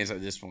need to dance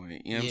at this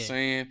point. You know what I'm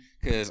saying?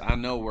 Because I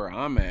know where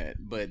I'm at.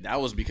 But that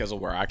was because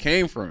of where I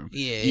came from.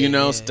 You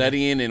know,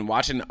 studying and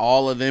watching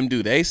all of them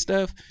do their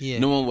stuff,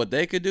 knowing what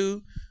they could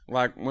do.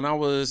 Like, when I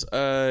was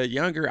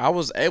younger, I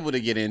was able to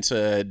get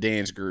into a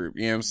dance group.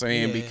 You know what I'm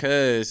saying?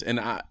 Because,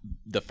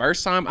 the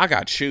first time, I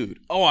got chewed.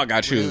 Oh, I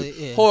got chewed.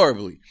 Really?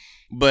 Horribly.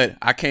 But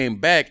I came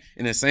back,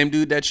 and the same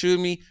dude that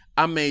chewed me,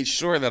 I made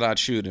sure that I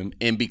chewed him.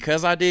 And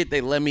because I did, they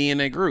let me in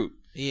their group.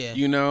 Yeah.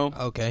 You know?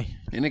 Okay.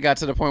 And it got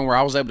to the point where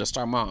I was able to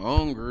start my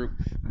own group,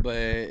 but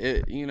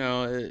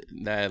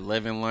that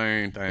live and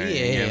learn thing.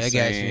 Yeah, I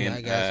got you.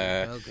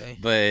 Okay.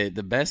 But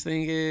the best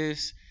thing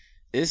is,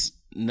 it's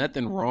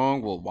nothing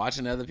wrong with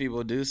watching other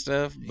people do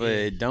stuff,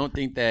 but don't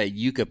think that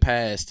you could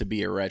pass to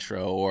be a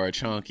Retro or a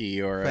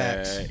Chunky or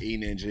a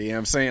E-Ninja. You know what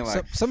I'm saying?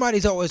 Like,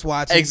 somebody's always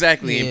watching.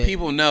 Exactly. And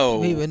people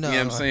know. You know what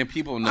I'm saying?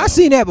 People know. I've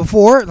seen that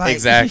before. Like,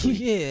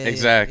 exactly.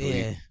 Exactly.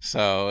 Yeah.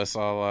 So it's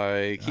all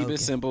like, keep it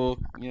simple.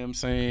 You know what I'm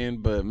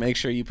saying? But make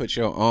sure you put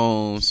your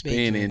own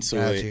spin into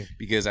it,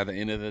 because at the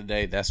end of the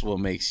day, that's what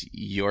makes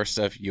your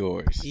stuff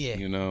yours. Yeah.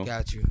 You know?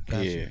 Got you.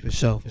 For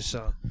sure.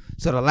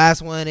 So the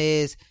last one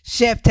is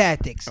chef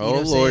tactics. You know what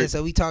I'm saying?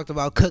 So we talked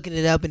about cooking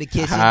it up in the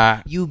kitchen.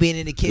 You being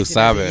in the kitchen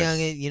as a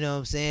youngin', you know what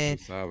I'm saying?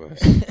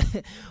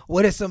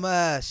 What are some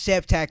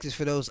chef tactics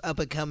for those up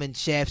and coming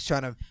chefs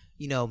trying to,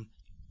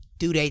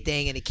 do their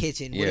thing in the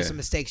kitchen? What are some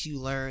mistakes you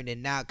learned,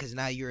 and because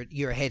now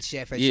you're a head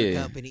chef at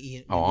your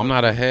company? I'm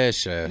not a head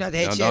chef. You're not the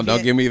head chef.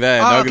 Don't give me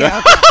that. I'm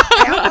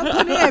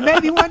putting it in.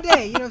 Maybe one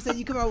day. You know what I'm saying?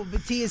 You come out with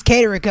Batia's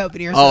Catering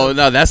Company or something. Oh,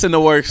 no, that's in the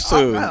works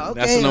too.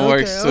 That's in the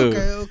works too.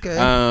 Okay.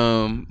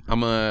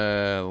 I'm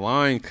a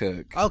line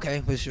cook.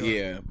 Okay, for sure.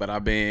 Yeah, but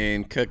I've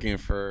been cooking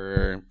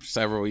for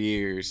several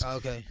years.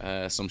 Okay.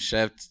 Some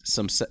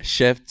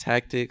chef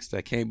tactics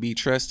that can't be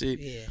trusted.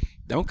 Yeah.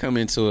 Don't come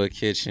into a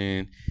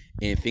kitchen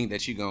and think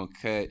that you're going to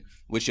cut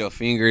with your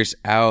fingers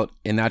out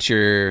and not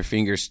your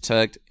fingers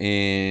tucked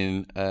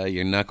and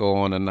your knuckle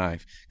on a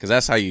knife. Because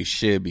that's how you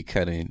should be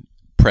cutting,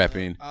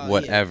 prepping,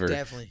 whatever. Yeah,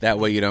 definitely. That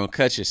way you don't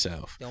cut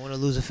yourself. Don't want to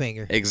lose a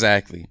finger.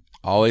 Exactly.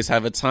 Always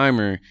have a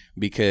timer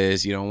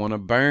because you don't want to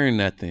burn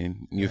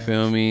nothing. You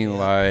feel me? Yeah.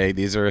 Like,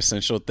 these are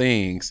essential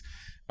things.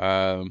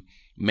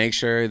 Make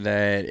sure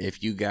that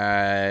if you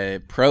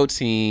got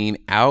protein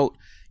out,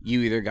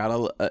 you either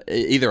got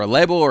either a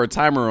label or a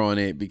timer on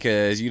it,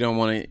 because you don't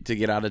want it to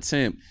get out of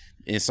temp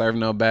and serve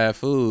no bad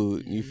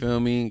food. You feel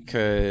me?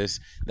 Because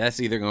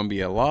that's either going to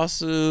be a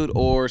lawsuit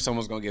or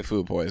someone's going to get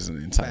food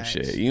poisoning type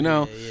shit, you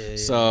know?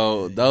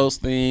 So those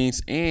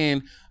things.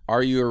 And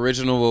are you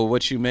original with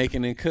what you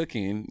making and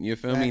cooking? You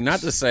feel me?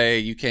 Not to say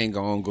you can't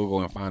go on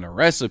Google and find a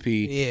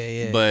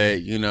recipe.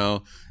 But,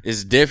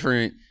 it's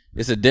different.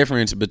 It's a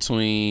difference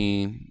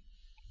between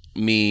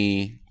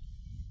me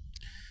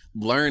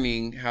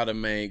learning how to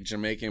make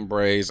Jamaican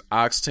braids,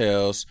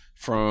 oxtails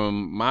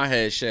from my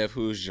head chef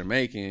who's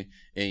Jamaican,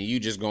 and you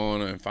just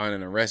going and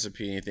finding a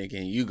recipe and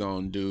thinking you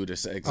gonna do the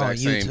exact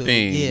same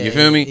thing. You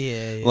feel me?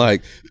 Yeah.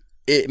 Like,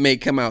 it may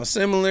come out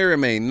similar, it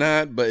may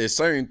not, but it's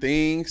certain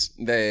things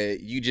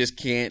that you just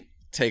can't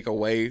take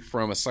away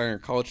from a certain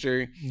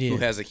culture who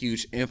has a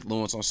huge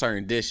influence on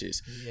certain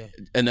dishes.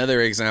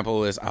 Another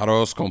example is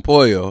arroz con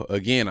pollo.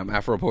 Again, I'm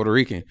Afro-Puerto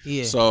Rican.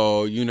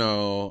 So,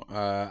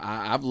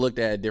 I've looked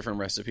at different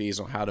recipes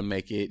on how to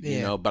make it,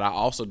 but I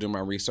also do my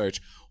research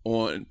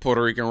on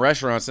Puerto Rican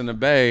restaurants in the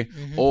Bay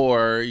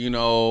or,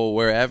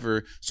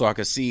 wherever, so I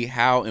could see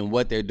how and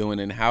what they're doing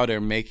and how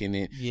they're making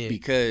it,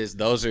 because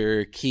those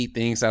are key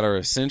things that are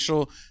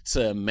essential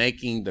to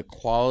making the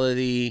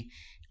quality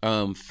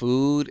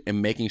food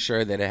and making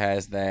sure that it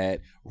has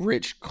that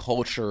rich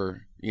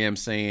culture, you know what I'm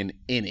saying,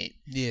 in it.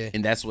 Yeah.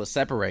 And that's what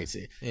separates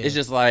it. Yeah. It's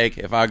just like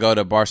if I go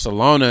to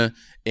Barcelona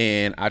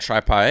and I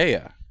try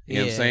paella, you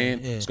know what I'm saying?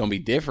 Yeah. It's going to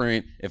be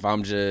different if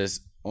I'm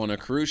just on a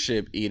cruise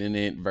ship eating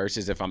it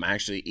versus if I'm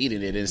actually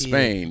eating it in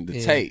Spain. The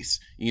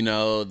taste, you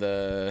know,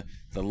 the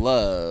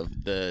love,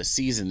 the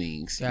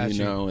seasonings, Gotcha.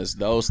 you know, it's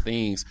those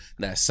things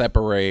that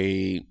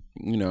separate,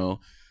 you know,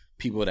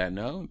 people that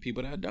know and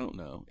people that don't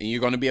know. And you're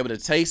going to be able to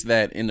taste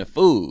that in the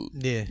food.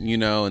 Yeah. You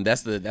know, and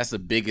that's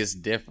the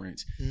biggest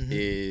difference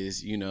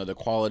is, you know, the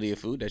quality of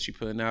food that you're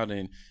putting out,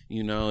 and,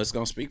 you know, it's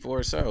going to speak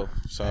for itself.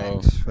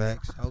 So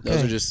Facts. Okay.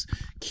 those are just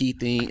key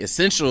things,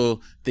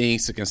 essential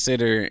things to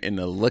consider and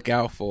to look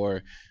out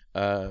for.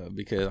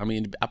 Because I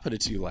mean, I put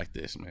it to you like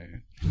this,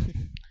 man.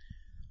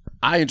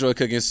 I enjoy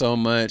cooking so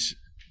much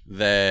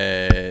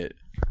that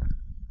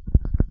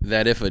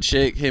if a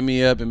chick hit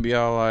me up and be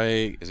all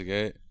like, "Is it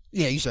good?"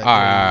 Yeah, you should. All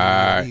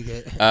right. You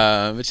good. If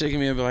a chick hit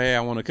me up and be like, "Hey,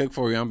 I want to cook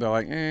for you," I'm be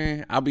like,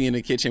 I'll be in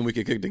the kitchen. We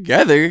could cook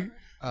together.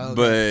 Okay.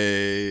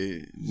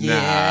 But nah,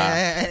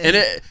 Yeah. and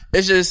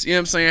it's just, you know what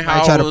I'm saying, how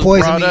Might try I to was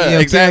poison brought me, up. you know,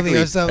 kill me Exactly,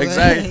 or something.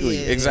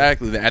 Yeah.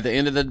 exactly. At the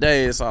end of the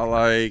day, it's all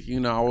like, you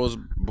know, I was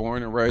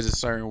born and raised a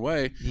certain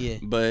way. Yeah.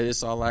 But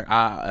it's all like,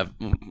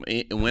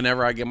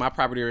 whenever I get my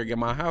property or get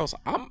my house,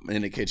 I'm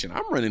in the kitchen.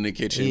 I'm running the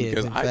kitchen Yeah,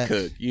 because I facts.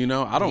 cook. You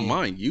know, I don't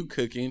mind you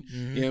cooking.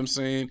 You know what I'm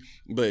saying?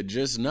 But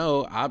just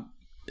know,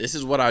 this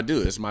is what I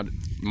do. It's my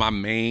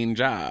main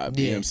job.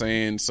 You know what I'm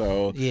saying?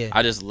 So Yeah.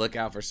 I just look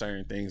out for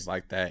certain things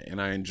like that, and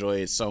I enjoy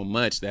it so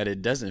much that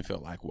it doesn't feel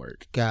like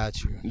work.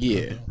 Got you.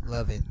 Yeah.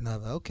 Love it.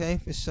 Okay,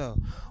 for sure.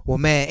 Well,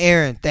 man,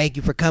 Aaron, thank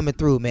you for coming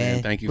through, man.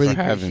 Man, thank you really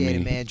for having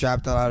appreciate me. it, man.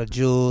 Dropped a lot of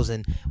jewels,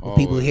 and when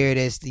people hear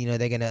this, you know,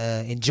 they're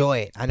gonna enjoy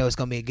it. I know it's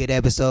gonna be a good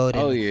episode.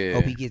 And Oh, yeah.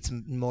 Hope you get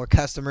some more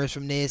customers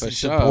from this For and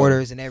sure.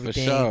 supporters and For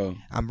everything. sure.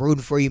 I'm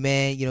rooting for you,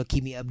 man. You know,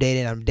 keep me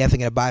updated. I'm definitely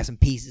gonna buy some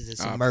pieces and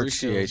some I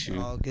merch. too. appreciate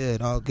you. All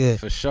good. All good.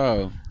 For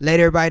sure. Let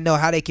everybody know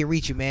how they can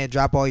reach you, man.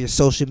 Drop all your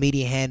social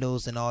media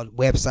handles and all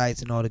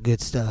websites and all the good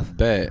stuff.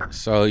 Bet.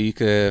 So you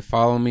could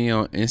follow me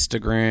on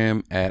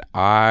Instagram at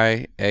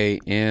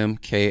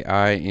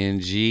IAMKINGBEITIA.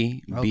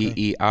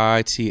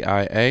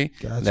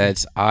 Gotcha.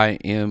 That's I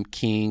am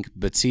King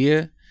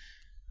Batia.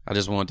 I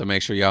just want to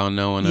make sure y'all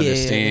know and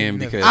understand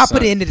because I'll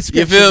put it in the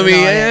description. You feel me? and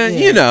all that.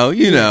 Yeah,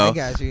 you know. I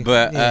got you.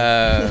 But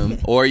Yeah.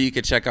 or you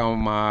could check out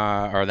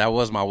that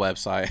was my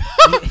website.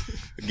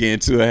 Getting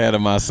too ahead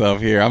of myself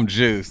here. I'm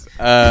juiced.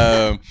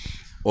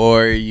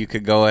 Or you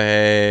could go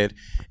ahead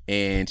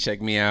and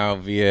check me out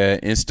via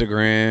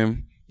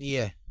Instagram.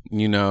 Yeah.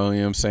 You know what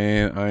I'm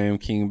saying? I am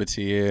King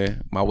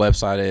Batia. My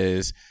website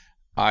is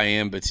I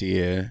am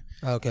Batia.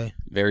 Okay.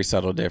 Very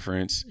subtle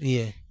difference.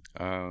 Yeah.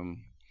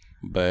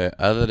 But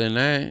other than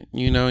that,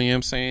 you know what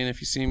I'm saying? If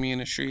you see me in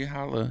the street,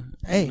 holla.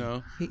 Hey. You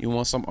know, you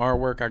want some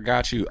artwork, I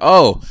got you.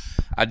 Oh,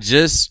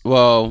 this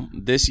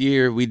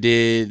year we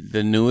did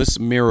the newest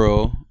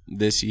mural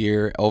this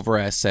year over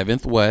at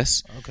 7th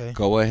West. Okay.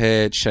 Go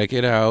ahead, check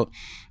it out.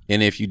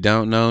 And if you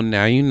don't know,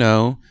 now you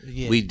know.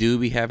 Yeah. We do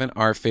be having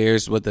art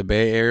fairs with the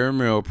Bay Area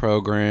Mural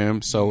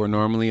Program. So we're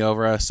normally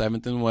over at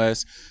 7th and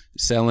West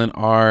selling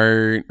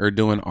art or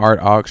doing art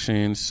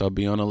auctions. So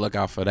be on the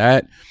lookout for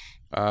that.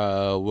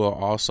 We'll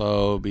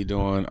also be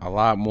doing a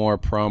lot more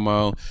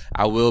promo.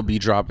 I will be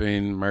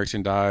dropping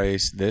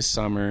merchandise this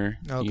summer.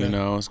 Okay. You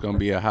know, it's going to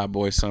be a hot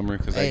boy summer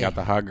because they got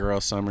the hot girl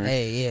summer.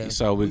 Hey, yeah.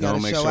 So we're You going to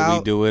gotta make show sure we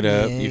out. do it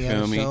up. Yeah, you gotta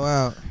feel me? show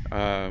out.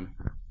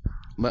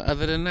 But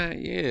other than that,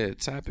 yeah,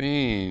 tap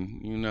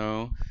in, you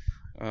know.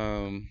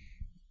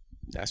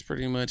 That's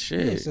pretty much Yeah,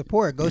 it.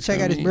 support. Go You check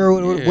feel out his me?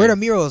 mural. Yeah. Where the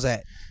murals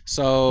at?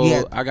 So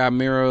Yeah. I got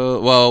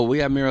we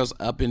got murals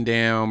up and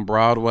down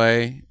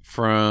Broadway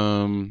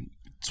from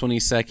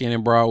 22nd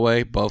and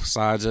Broadway, both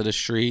sides of the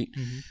street.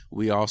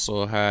 We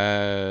also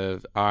I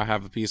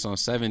have a piece on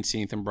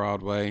 17th and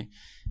Broadway.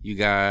 You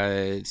got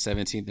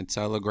 17th and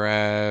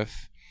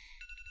Telegraph.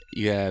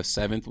 You have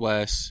 7th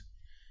West.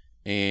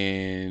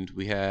 And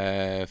we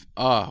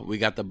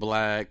got the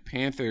Black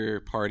Panther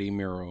Party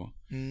mural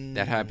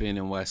that happened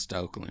in West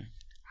Oakland.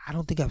 I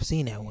don't think I've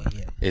seen that one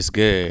yet. It's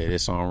good.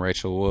 It's on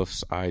Rachel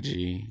Wolf's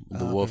IG,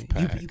 the Wolf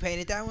Pack. You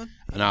painted that one?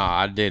 No,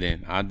 I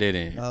didn't.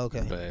 Oh,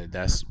 okay. But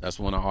that's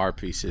one of our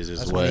pieces as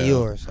That's well. one of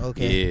yours.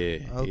 Okay.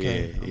 Yeah.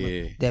 Okay.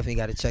 Yeah. Definitely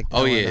got to check that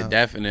Oh one yeah, out.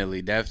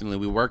 definitely.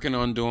 We're working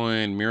on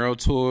doing mural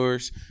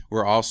tours.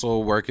 We're also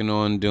working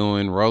on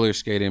doing roller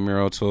skating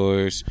mural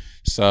tours.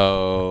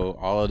 So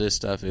all of this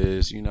stuff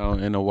is, you know,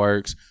 in the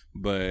works.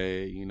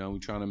 But, you know, we're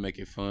trying to make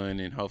it fun,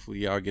 and hopefully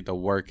y'all get to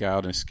work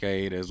out and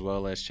skate as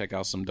well as check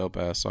out some dope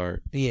ass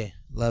art. Yeah,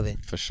 love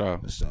it. For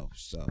sure. So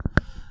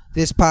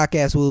this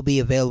podcast will be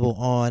available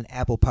on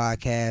Apple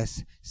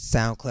Podcasts,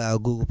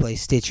 SoundCloud, Google Play,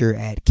 Stitcher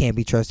at Can't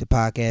Be Trusted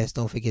Podcast.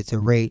 Don't forget to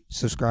rate,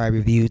 subscribe,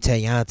 review, tell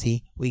your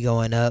auntie. We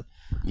going up.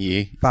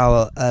 Yeah.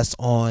 Follow us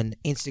on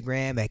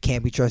Instagram at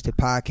Can't Be Trusted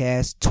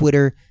Podcast,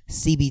 Twitter,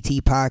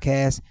 CBT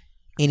Podcast.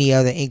 Any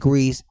other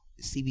inquiries,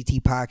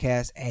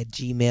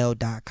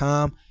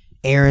 cbtpodcast@gmail.com.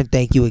 Aaron,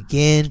 thank you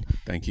again.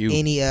 Thank you.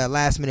 Any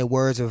last minute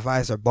words of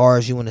advice or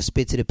bars you want to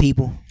spit to the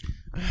people?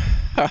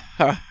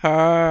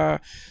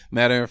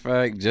 Matter of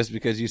fact, just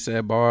because you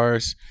said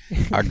bars,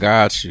 I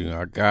got you.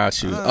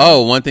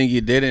 Oh, one thing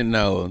you didn't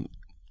know,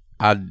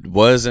 I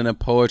was in a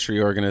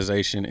poetry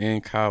organization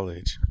in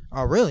college.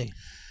 Oh, really?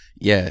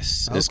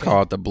 Yes, it's Okay.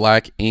 called the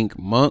Black Ink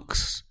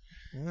Monks.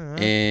 All right.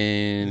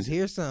 And Let's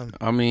hear some.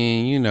 I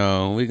mean, you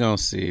know, we gonna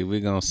see.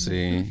 You know what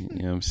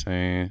I'm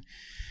saying?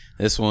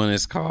 This one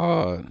is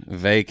called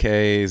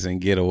Vacays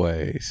and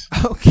Getaways.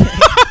 Okay.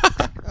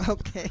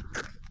 Okay.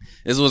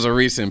 This was a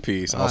recent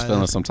piece. I was Alright,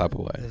 feeling some type of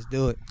way. Let's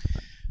do it.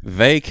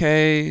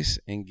 Vacays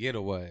and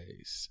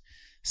getaways.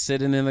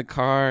 Sitting in the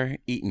car,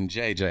 eating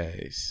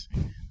JJ's.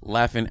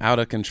 Laughing out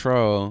of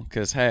control,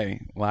 cause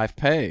hey, life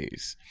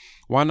pays.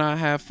 Why not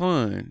have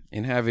fun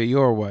and have it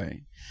your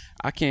way?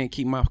 I can't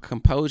keep my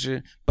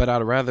composure, but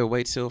I'd rather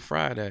wait till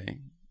Friday.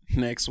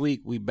 Next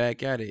week, we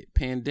back at it.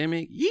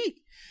 Pandemic, yeet.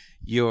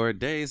 Your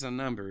days are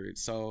numbered,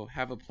 so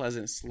have a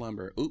pleasant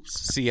slumber. Oops,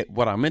 see it.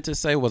 What I meant to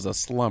say was a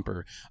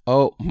slumper.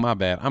 Oh, my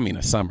bad. I mean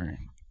a summer.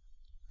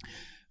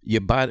 You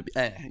better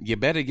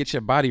get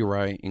your body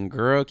right, and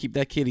girl, keep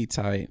that kitty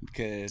tight,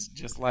 because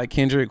just like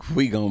Kendrick,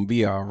 we gonna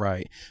be all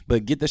right.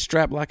 But get the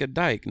strap like a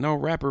dyke. No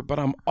rapper, but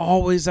I'm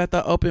always at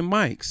the open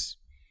mics.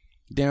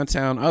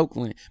 Downtown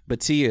Oakland,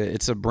 Batia,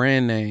 it's a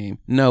brand name.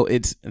 No,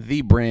 it's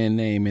the brand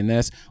name, and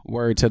that's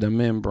word to the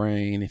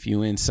membrane if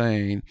you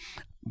insane.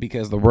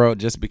 Because the world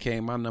just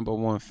became my number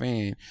one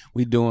fan.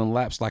 We doing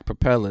laps like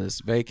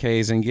propellers,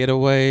 vacays and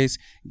getaways,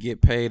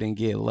 get paid and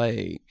get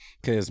laid.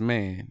 Cause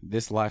man,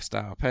 this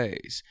lifestyle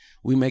pays.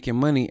 We making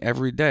money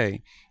every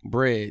day.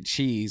 Bread,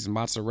 cheese,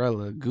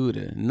 mozzarella,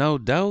 Gouda. No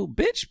dough?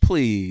 Bitch,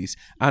 please.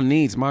 I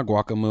needs my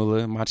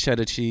guacamole, my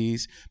cheddar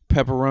cheese,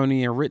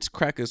 pepperoni and Ritz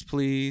crackers,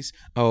 please.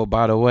 Oh,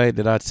 by the way,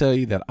 did I tell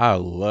you that I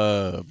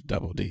love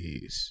double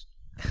D's?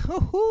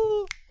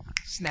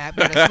 Snap.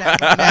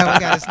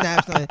 Gotta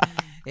snap something.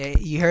 Yeah,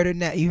 you heard it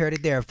now. You heard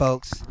it there,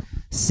 folks.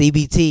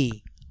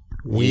 CBT.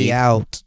 We Yeah. out.